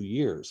about 2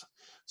 years.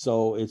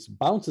 So it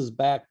bounces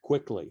back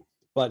quickly.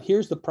 But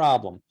here's the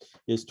problem,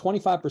 is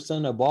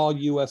 25% of all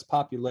US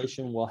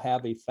population will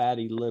have a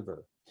fatty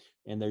liver.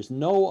 And there's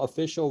no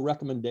official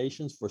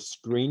recommendations for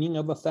screening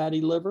of a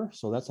fatty liver.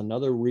 So that's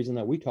another reason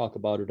that we talk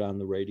about it on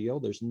the radio.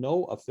 There's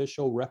no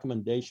official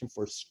recommendation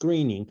for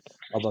screening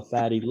of a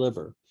fatty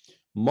liver.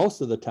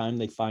 Most of the time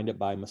they find it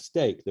by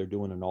mistake. They're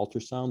doing an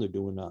ultrasound, they're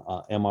doing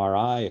a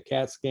MRI, a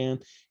CAT scan,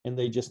 and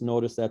they just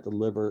notice that the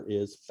liver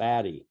is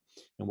fatty.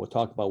 And we'll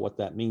talk about what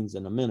that means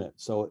in a minute.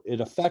 So it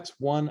affects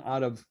 1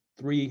 out of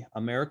 3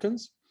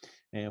 Americans,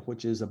 and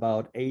which is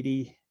about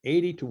 80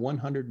 to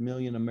 100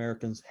 million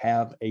Americans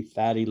have a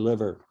fatty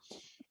liver.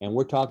 And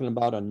we're talking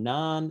about a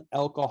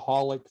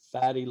non-alcoholic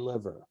fatty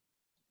liver.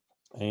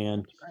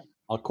 And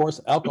of course,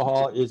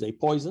 alcohol is a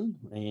poison,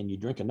 and you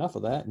drink enough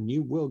of that and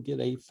you will get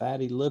a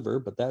fatty liver,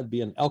 but that would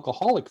be an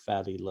alcoholic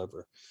fatty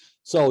liver.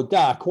 So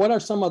Doc, what are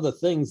some of the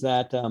things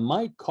that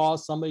might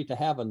cause somebody to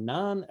have a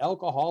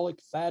non-alcoholic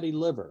fatty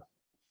liver?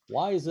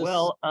 Why is this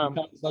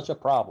becoming such a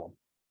problem?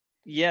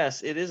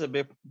 Yes, it is a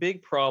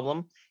big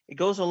problem. It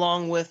goes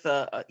along with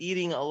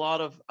eating a lot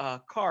of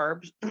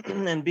carbs,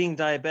 and being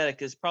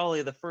diabetic is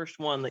probably the first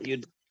one that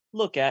you'd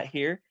look at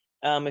here.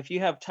 If you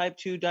have type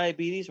 2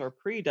 diabetes or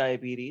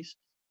pre-diabetes,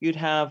 you'd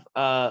have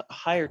a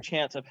higher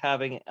chance of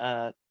having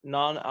a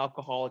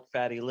non-alcoholic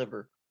fatty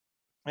liver.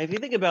 If you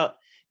think about,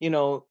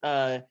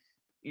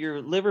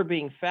 your liver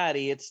being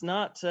fatty, it's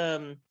not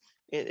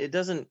it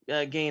doesn't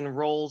gain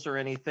rolls or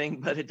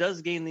anything, but it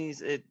does gain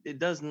these. It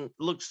doesn't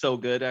look so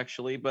good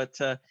actually, but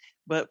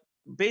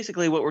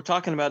basically what we're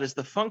talking about is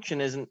the function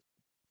isn't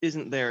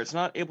there. It's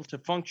not able to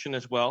function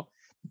as well,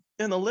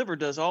 and the liver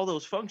does all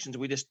those functions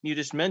you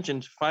just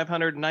mentioned,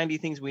 590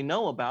 things we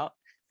know about,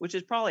 which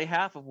is probably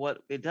half of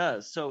what it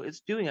does. So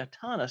it's doing a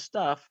ton of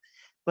stuff.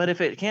 But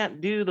if it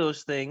can't do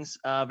those things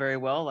very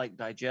well, like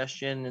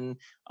digestion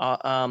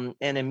and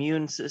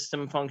immune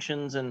system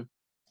functions and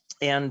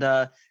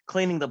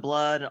cleaning the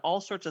blood and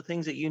all sorts of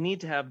things that you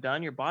need to have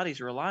done, your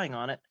body's relying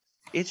on it,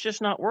 it's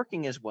just not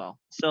working as well.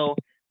 So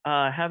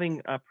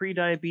having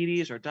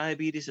pre-diabetes or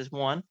diabetes is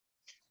one.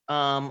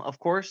 Of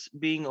course,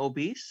 being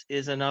obese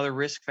is another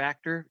risk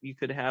factor. You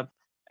could have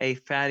a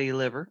fatty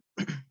liver.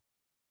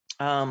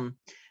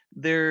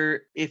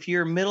 If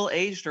you're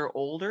middle-aged or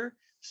older,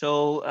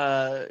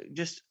 so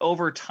just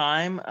over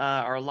time,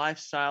 our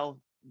lifestyle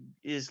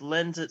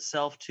lends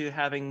itself to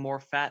having more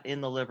fat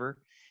in the liver.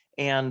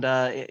 And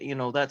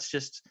that's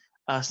just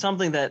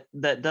something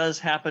that does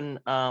happen.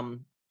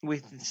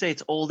 We say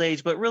it's old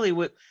age, but really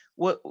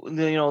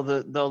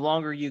the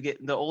longer you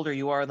get, the older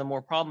you are, the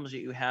more problems that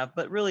you have.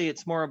 But really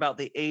it's more about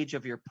the age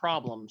of your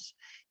problems.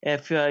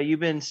 If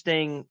you've been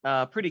staying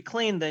pretty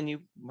clean, then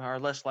you are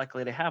less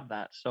likely to have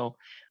that. So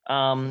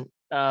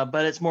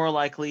but it's more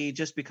likely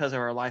just because of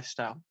our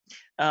lifestyle.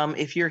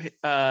 If you're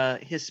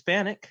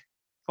Hispanic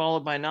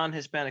followed by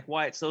non-Hispanic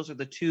whites, those are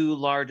the 2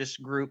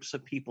 largest groups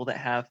of people that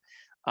have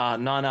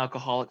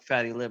non-alcoholic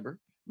fatty liver.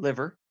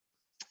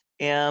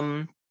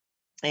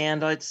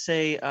 And I'd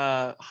say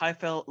high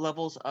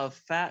levels of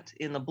fat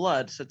in the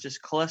blood, such as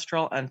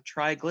cholesterol and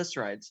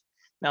triglycerides.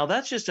 Now,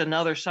 that's just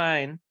another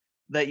sign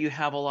that you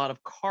have a lot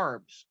of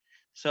carbs.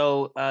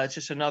 So it's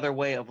just another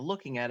way of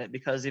looking at it,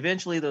 because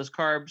eventually those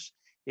carbs,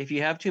 if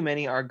you have too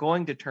many, are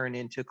going to turn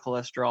into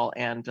cholesterol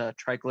and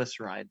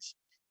triglycerides.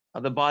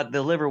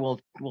 The liver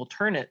will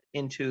turn it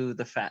into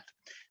the fat,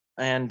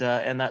 and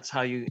that's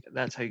how you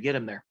get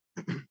them there.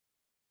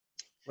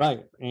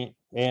 Right.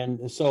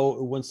 And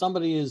so when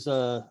somebody is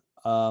told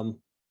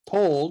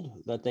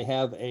that they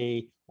have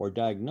or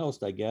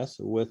diagnosed, I guess,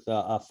 with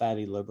a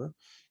fatty liver,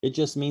 it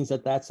just means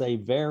that that's a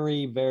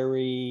very,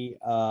 very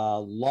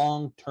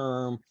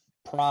long-term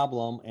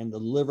problem, and the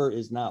liver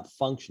is not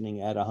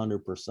functioning at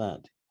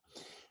 100%.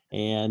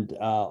 And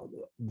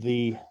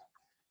the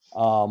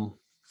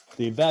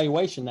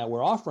evaluation that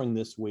we're offering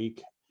this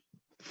week,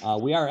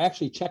 we are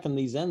actually checking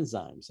these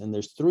enzymes, and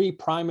there's 3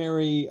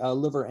 primary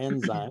liver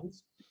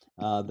enzymes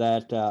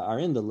that are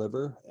in the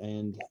liver,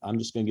 and I'm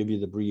just going to give you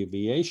the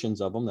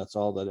abbreviations of them. That's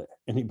all that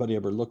anybody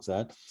ever looks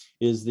at,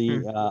 is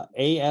the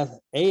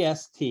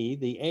AST,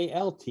 the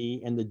ALT,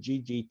 and the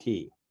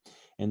GGT.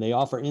 And they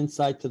offer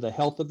insight to the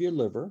health of your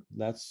liver.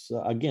 That's,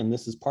 again,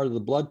 this is part of the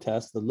blood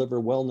test, the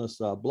liver wellness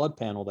blood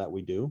panel that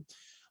we do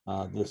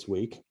this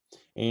week.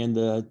 And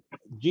the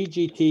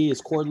GGT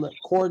is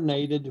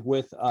coordinated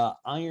with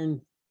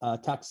iron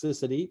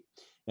toxicity,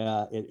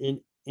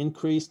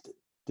 increased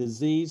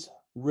disease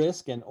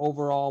risk and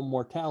overall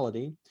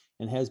mortality,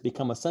 and has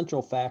become a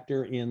central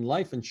factor in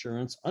life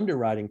insurance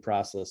underwriting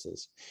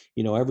processes.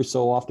 Every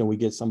so often we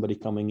get somebody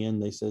coming in,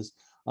 they says,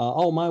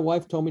 oh, my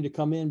wife told me to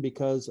come in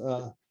because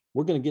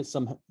we're going to get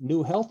some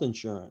new health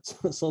insurance.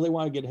 So they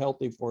want to get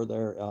healthy for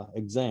their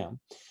exam.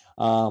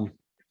 And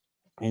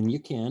you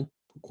can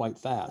quite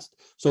fast.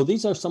 So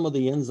these are some of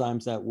the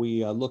enzymes that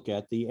we look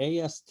at.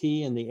 The AST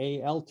and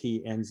the ALT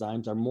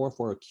enzymes are more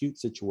for acute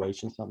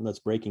situations, something that's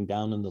breaking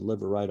down in the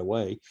liver right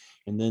away.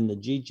 And then the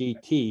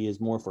GGT is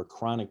more for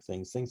chronic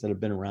things that have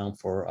been around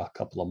for a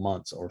couple of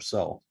months or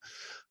so.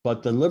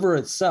 But the liver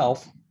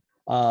itself,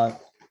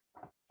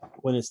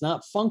 when it's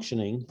not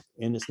functioning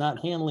and it's not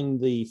handling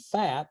the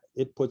fat,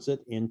 it puts it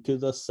into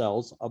the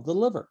cells of the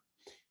liver.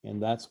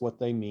 and that's what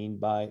they mean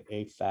by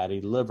a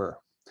fatty liver.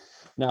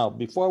 Now,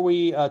 before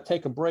we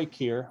take a break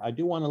here, I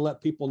do want to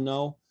let people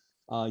know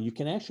you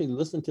can actually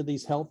listen to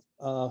these health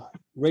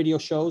radio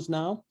shows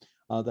now.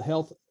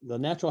 The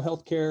Natural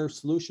Healthcare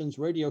Solutions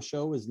radio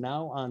show is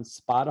now on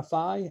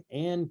Spotify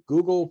and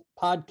Google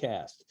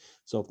Podcast.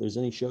 So if there's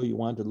any show you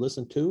want to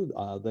listen to,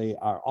 they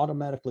are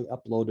automatically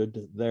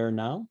uploaded there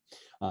now.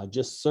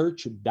 Just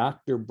search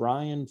Dr.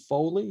 Brian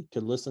Foley to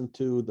listen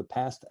to the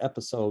past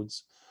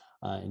episodes,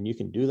 and you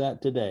can do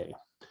that today.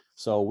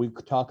 So we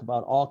talk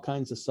about all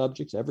kinds of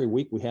subjects. Every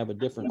week we have a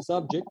different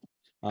subject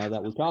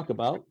that we talk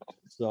about.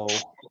 So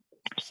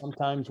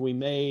sometimes we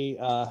may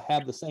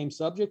have the same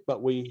subject,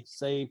 but we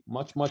say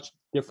much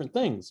different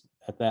things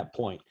at that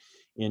point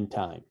in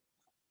time.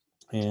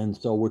 And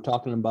so we're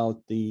talking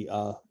about the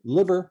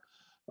liver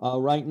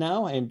right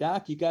now. And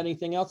Doc, you got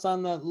anything else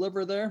on the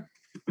liver there?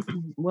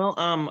 Well,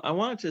 I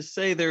wanted to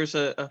say there's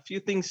a few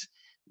things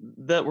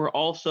that were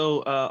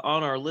also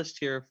on our list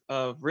here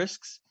of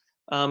risks,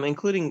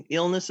 including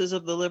illnesses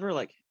of the liver,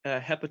 like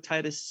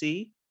hepatitis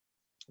C,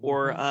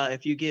 or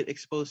if you get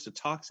exposed to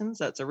toxins,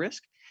 that's a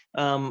risk.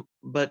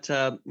 But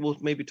we'll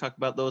maybe talk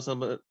about those a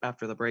little bit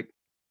after the break.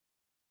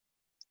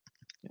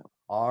 Yeah.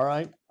 All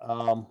right.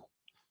 Oh,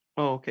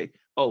 okay.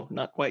 Oh,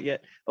 not quite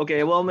yet.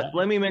 Okay. Well,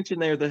 let me mention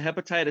there the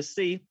hepatitis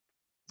C.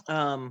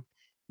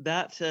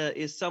 That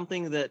is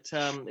something that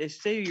if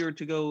say you're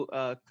to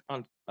go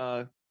to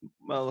a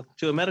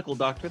medical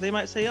doctor, they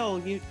might say, oh,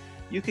 you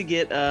could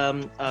get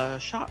a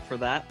shot for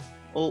that.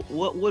 Well,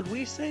 what would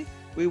we say?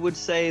 We would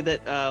say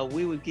that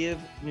we would give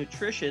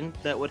nutrition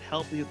that would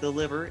help the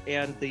liver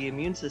and the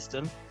immune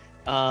system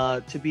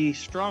to be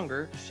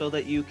stronger, so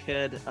that you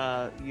could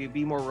you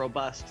be more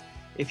robust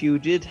if you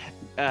did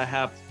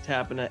have to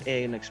have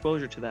an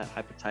exposure to that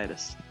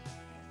hepatitis.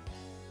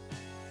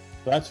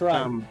 That's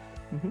right.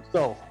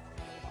 So,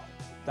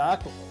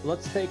 Doc,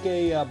 let's take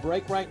a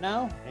break right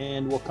now,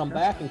 and we'll come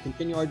back and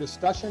continue our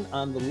discussion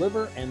on the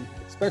liver, and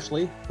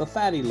especially the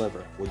fatty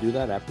liver. We'll do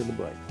that after the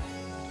break.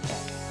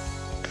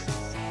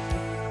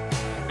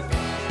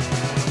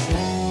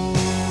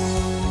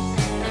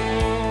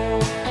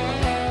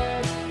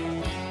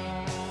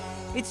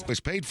 Was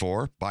paid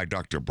for by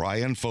Dr.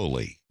 Brian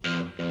Foley. All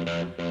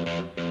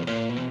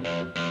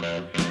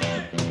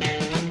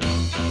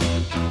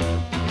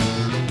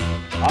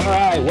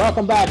right,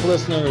 welcome back,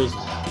 listeners.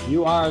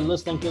 You are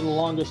listening to the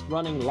longest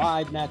running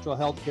live natural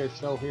healthcare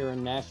show here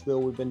in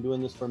Nashville. We've been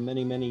doing this for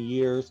many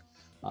years,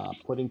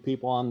 putting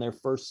people on their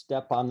first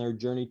step on their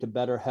journey to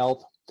better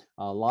health.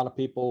 A lot of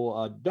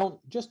people don't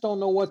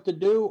know what to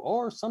do,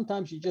 or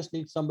sometimes you just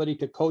need somebody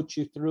to coach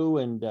you through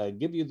and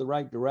give you the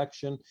right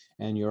direction,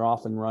 and you're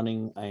off and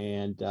running.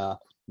 And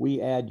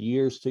we add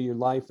years to your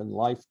life and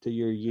life to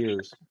your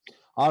years.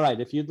 All right,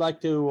 if you'd like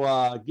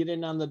to get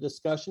in on the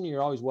discussion,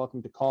 you're always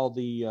welcome to call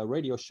the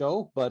radio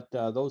show. But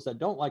those that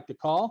don't like to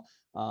call,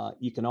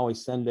 you can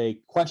always send a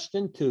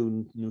question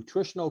to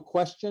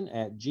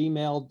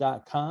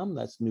nutritionalquestion@gmail.com.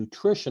 That's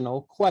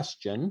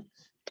nutritionalquestion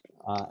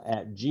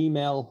at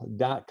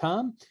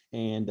gmail.com,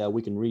 and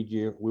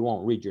we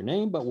won't read your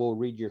name, but we'll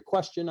read your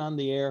question on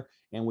the air,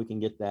 and we can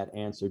get that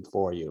answered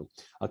for you.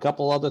 A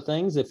couple other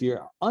things: if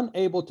you're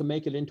unable to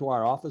make it into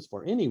our office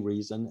for any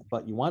reason,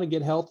 but you want to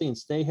get healthy and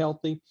stay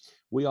healthy,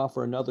 we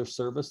offer another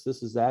service.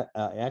 This is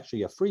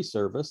actually a free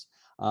service,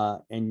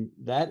 and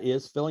that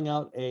is filling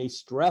out a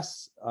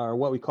stress, or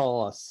what we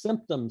call a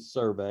symptom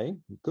survey.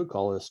 You could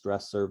call it a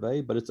stress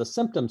survey, but it's a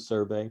symptom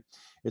survey.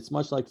 It's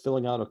much like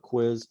filling out a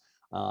quiz.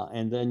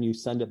 And then you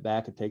send it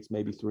back. It takes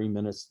maybe 3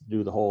 minutes to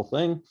do the whole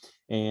thing.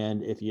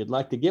 And if you'd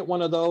like to get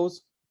one of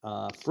those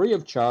free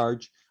of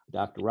charge,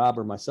 Dr. Rob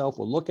or myself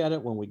will look at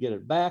it when we get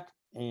it back,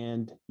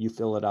 and you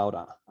fill it out.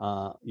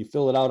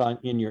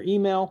 In your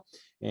email.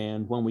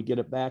 And when we get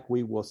it back,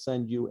 we will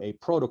send you a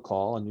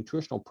protocol, a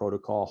nutritional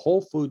protocol, whole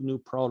food new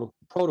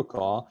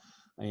protocol.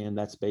 And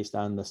that's based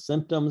on the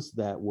symptoms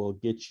that will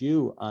get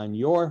you on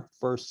your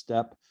first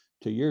step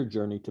to your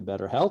journey to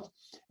better health.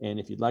 And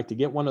if you'd like to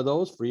get one of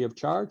those free of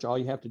charge, all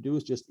you have to do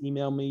is just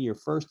email me your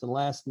first and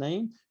last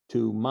name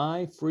to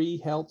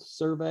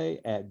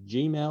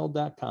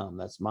myfreehealthsurvey@gmail.com.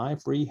 That's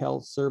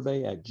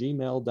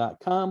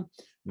myfreehealthsurvey@gmail.com.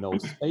 No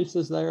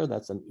spaces there.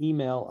 That's an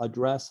email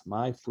address,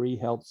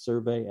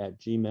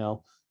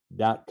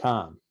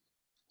 myfreehealthsurvey@gmail.com.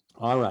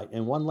 All right.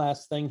 And one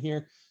last thing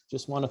here,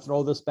 just want to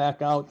throw this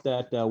back out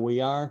that we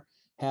are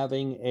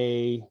having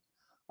a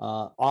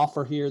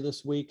offer here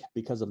this week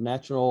because of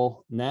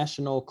National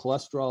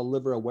Cholesterol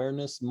Liver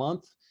Awareness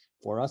Month.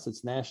 For us,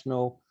 it's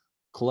National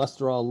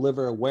Cholesterol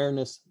Liver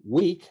Awareness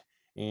Week,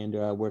 and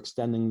we're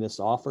extending this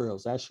offer. It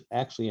was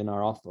actually in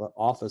our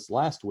office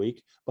last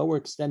week, but we're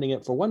extending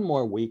it for one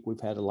more week. We've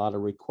had a lot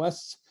of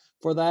requests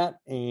for that,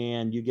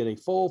 and you get a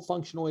full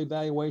functional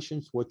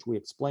evaluation, which we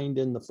explained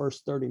in the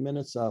first 30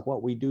 minutes of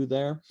what we do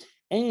there.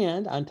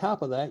 And on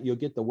top of that, you'll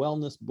get the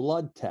wellness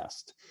blood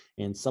test.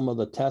 And some of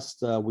the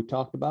tests we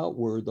talked about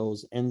were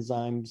those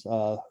enzymes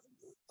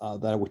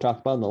that we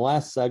talked about in the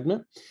last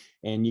segment.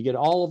 And you get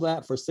all of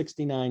that for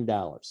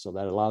 $69. So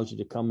that allows you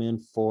to come in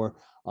for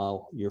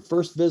your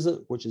first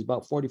visit, which is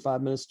about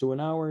 45 minutes to an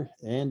hour,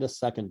 and a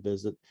second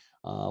visit,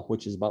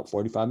 which is about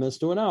 45 minutes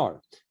to an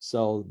hour.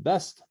 So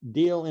best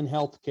deal in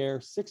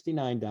healthcare,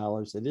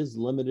 $69. It is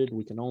limited.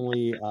 We can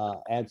only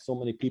add so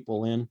many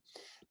people in,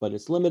 but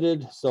it's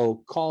limited.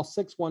 So call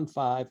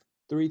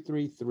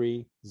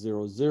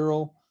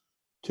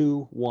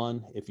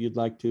 615-333-0021 if you'd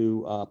like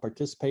to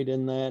participate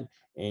in that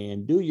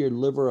and do your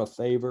liver a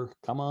favor.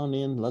 Come on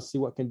in. Let's see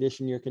what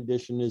condition your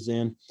condition is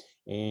in.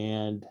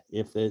 And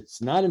if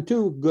it's not in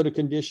too good a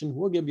condition,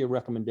 we'll give you a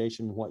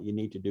recommendation what you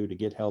need to do to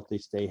get healthy,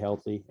 stay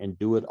healthy, and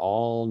do it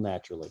all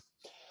naturally.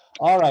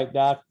 All right,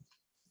 Doc.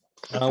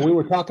 We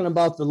were talking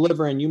about the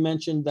liver, and you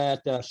mentioned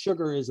that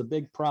sugar is a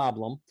big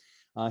problem.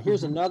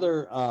 Here's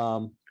another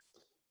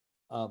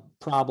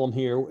problem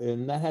here,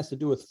 and that has to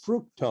do with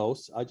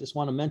fructose. I just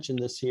want to mention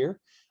this here.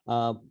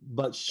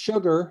 But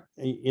sugar,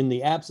 in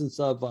the absence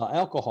of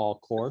alcohol,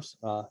 of course,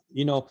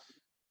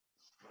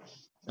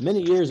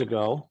 many years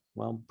ago,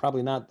 well,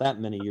 probably not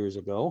that many years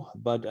ago,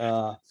 but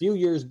a few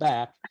years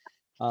back,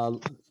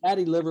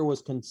 fatty liver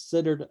was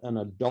considered an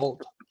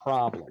adult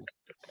problem.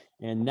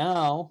 And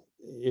now,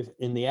 if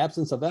in the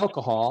absence of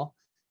alcohol,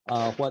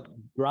 what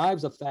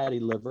drives a fatty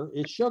liver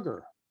is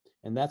sugar.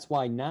 And that's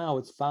why now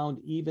it's found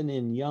even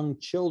in young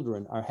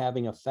children are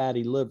having a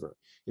fatty liver.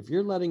 If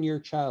you're letting your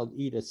child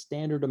eat a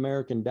standard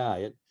American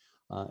diet,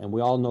 and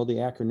we all know the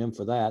acronym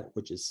for that,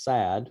 which is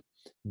SAD,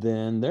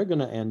 then they're going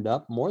to end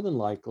up more than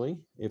likely,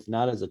 if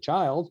not as a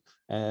child,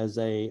 as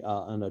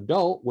an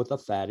adult with a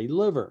fatty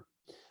liver.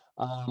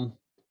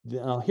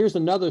 Here's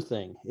another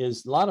thing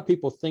is a lot of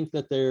people think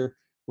that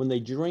when they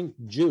drink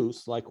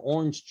juice like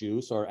orange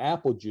juice or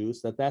apple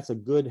juice, that's a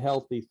good,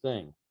 healthy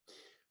thing.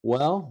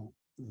 Well,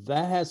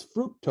 that has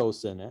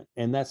fructose in it,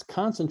 and that's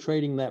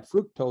concentrating that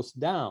fructose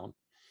down,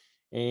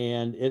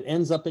 and it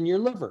ends up in your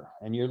liver,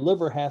 and your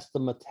liver has to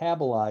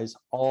metabolize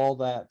all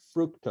that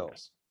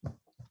fructose.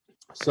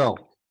 So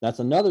that's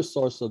another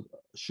source of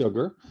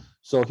sugar.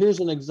 So here's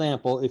an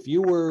example. If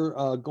you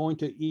were going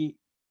to eat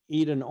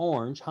an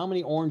orange, how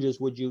many oranges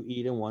would you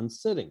eat in one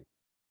sitting?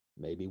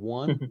 Maybe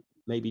one,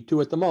 maybe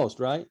two at the most,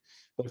 right?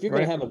 But if you're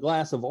going to have a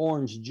glass of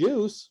orange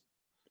juice,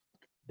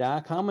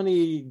 Doc, how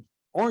many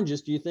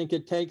oranges do you think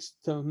it takes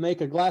to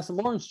make a glass of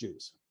orange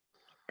juice?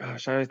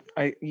 Gosh,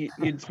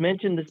 you'd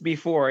mentioned this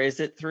before. Is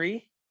it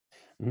 3?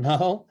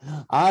 No,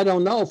 I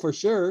don't know for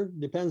sure.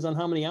 Depends on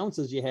how many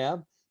ounces you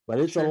have, but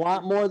it's a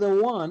lot more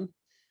than one.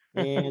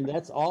 And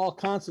that's all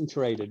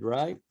concentrated,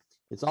 right?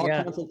 It's all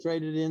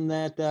concentrated in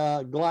that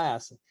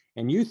glass.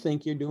 And you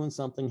think you're doing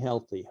something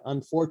healthy.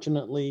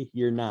 Unfortunately,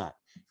 you're not.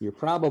 You're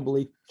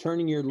probably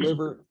turning your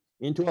liver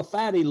into a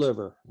fatty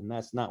liver, and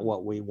that's not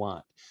what we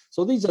want.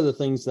 So these are the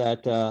things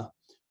that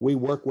we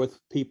work with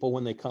people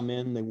when they come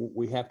in.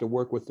 We have to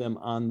work with them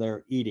on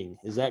their eating.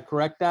 Is that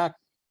correct, Doc?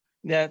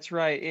 That's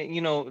right.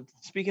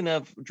 Speaking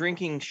of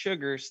drinking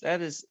sugars,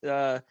 that is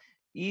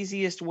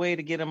easiest way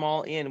to get them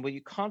all in. When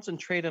you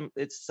concentrate them,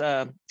 it's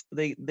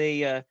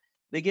they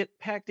get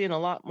packed in a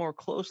lot more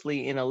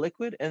closely in a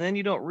liquid, and then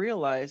you don't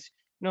realize,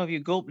 if you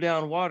gulp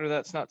down water,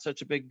 that's not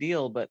such a big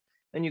deal, but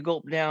then you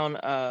gulp down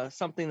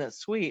something that's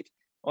sweet,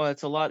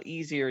 it's a lot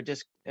easier.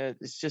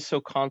 It's just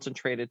so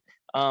concentrated.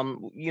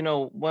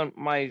 When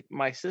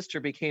my sister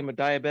became a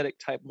diabetic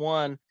type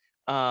 1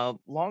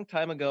 long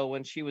time ago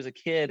when she was a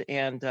kid,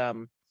 and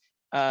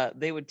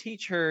they would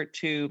teach her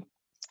to,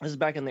 this is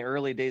back in the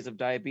early days of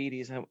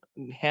diabetes and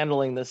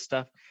handling this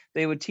stuff,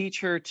 they would teach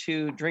her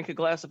to drink a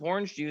glass of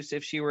orange juice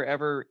if she were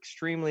ever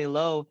extremely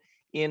low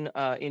in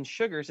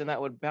sugars, and that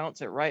would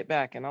bounce it right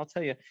back. And I'll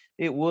tell you,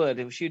 it would.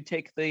 If she'd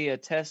take the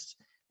test,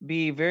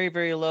 be very,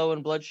 very low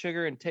in blood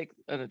sugar, and take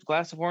a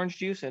glass of orange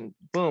juice, and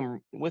boom,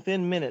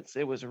 within minutes,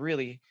 it was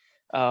really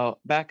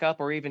back up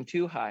or even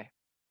too high.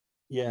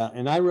 Yeah,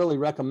 and I really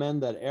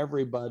recommend that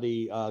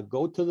everybody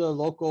go to the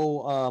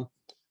local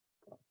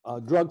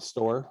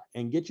drugstore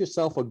and get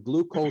yourself a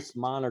glucose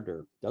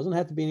monitor. Doesn't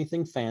have to be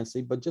anything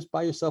fancy, but just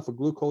buy yourself a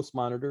glucose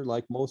monitor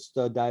like most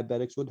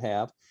diabetics would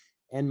have,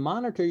 and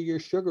monitor your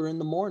sugar in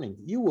the morning.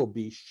 You will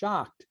be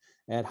shocked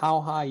at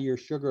how high your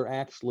sugar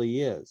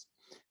actually is.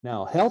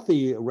 Now,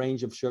 healthy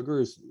range of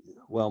sugar is,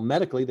 well,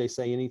 medically, they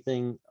say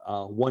anything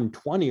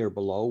 120 or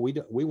below.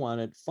 We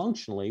want it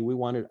functionally, we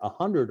want it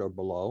 100 or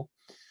below,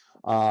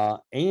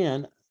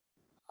 and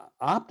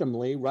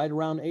optimally right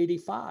around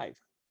 85.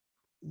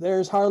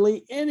 There's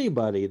hardly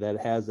anybody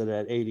that has it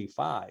at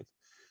 85.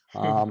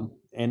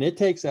 And it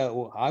takes,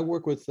 I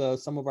work with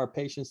some of our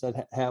patients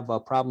that have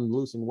a problem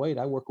losing weight.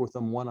 I work with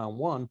them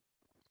one-on-one,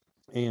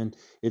 and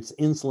it's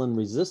insulin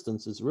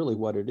resistance is really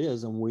what it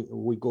is. And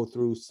we go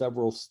through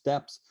several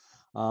steps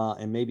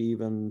and maybe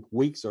even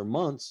weeks or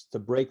months to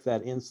break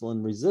that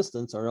insulin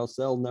resistance, or else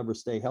they'll never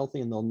stay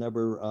healthy,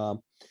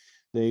 and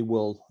they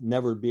will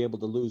never be able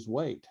to lose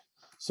weight.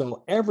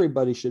 So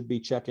everybody should be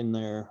checking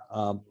their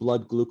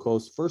blood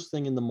glucose. First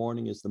thing in the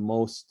morning is the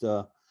most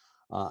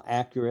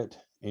accurate,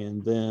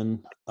 and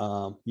then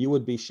you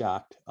would be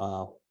shocked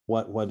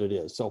what it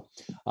is. So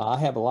I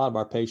have a lot of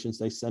our patients,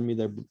 they send me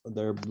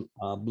their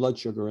blood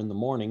sugar in the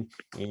morning,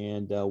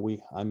 and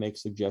I make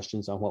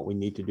suggestions on what we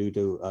need to do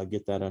to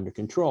get that under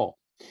control.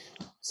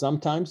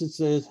 Sometimes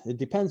it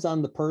depends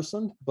on the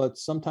person, but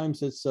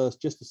sometimes it's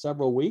just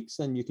several weeks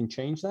and you can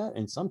change that.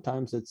 And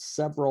sometimes it's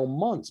several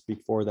months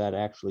before that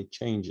actually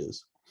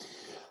changes.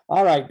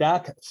 All right,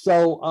 Doc.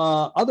 So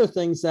other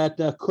things that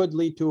could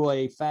lead to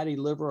a fatty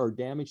liver or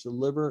damage to the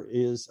liver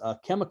is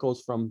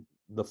chemicals from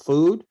the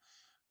food,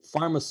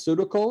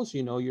 pharmaceuticals.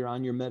 You're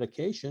on your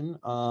medication.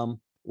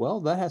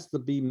 Well, that has to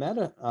be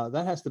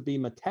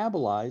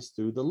metabolized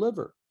through the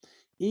liver.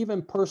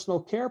 Even personal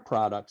care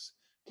products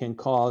can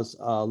cause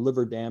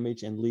liver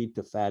damage and lead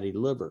to fatty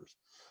livers.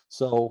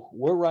 So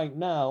right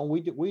now,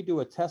 we do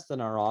a test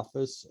in our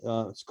office.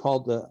 It's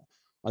called the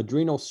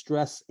adrenal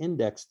stress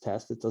index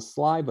test. It's a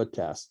saliva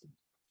test,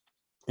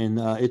 and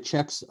it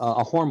checks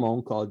a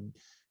hormone called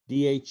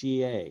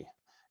DHEA.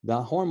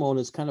 The hormone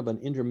is kind of an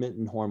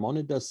intermittent hormone.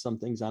 It does some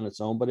things on its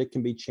own, but it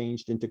can be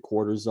changed into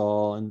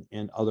cortisol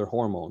and other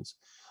hormones.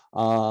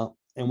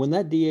 And when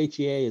that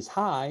DHEA is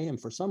high, and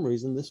for some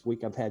reason this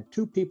week I've had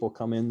 2 people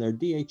come in, their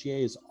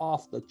DHEA is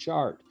off the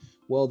chart.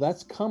 Well,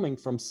 that's coming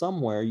from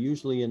somewhere,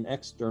 usually an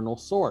external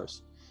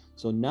source.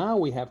 So now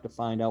we have to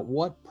find out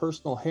what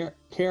personal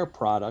care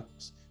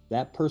products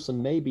that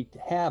person may be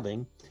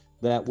having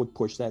that would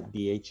push that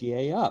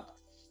DHEA up.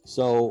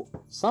 So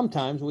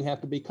sometimes we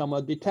have to become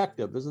a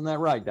detective. Isn't that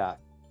right, Doc?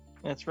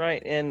 That's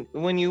right. And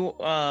when you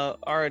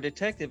are a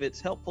detective,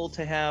 it's helpful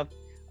to have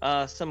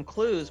some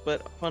clues,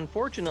 but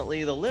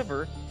unfortunately the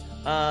liver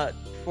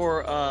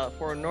for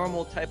a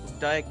normal type of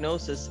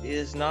diagnosis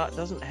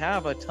doesn't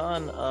have a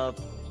ton of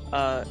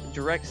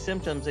direct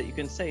symptoms that you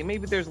can say.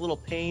 Maybe there's a little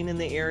pain in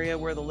the area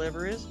where the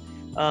liver is,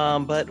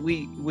 but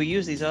we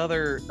use these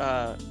other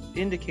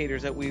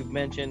indicators that we've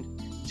mentioned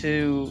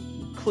to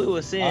clue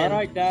us in. All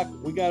right, Doc,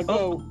 we gotta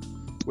go.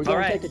 We're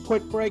gonna take a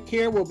quick break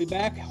here. We'll be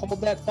back. Hold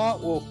that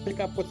thought. We'll pick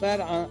up with that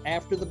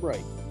after the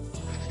break.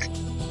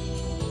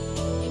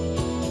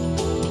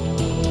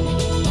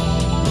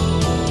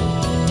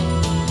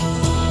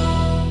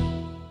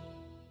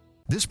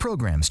 This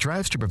program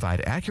strives to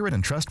provide accurate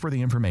and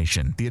trustworthy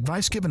information. The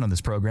advice given on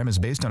this program is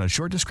based on a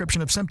short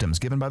description of symptoms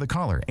given by the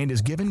caller and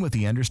is given with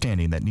the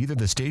understanding that neither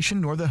the station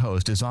nor the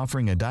host is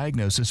offering a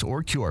diagnosis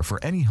or cure for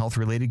any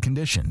health-related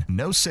condition.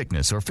 No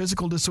sickness or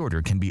physical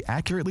disorder can be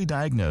accurately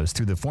diagnosed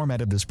through the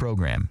format of this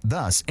program.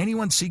 Thus,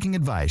 anyone seeking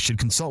advice should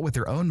consult with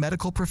their own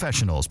medical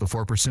professionals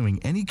before pursuing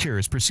any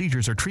cures,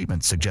 procedures, or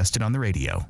treatments suggested on the radio.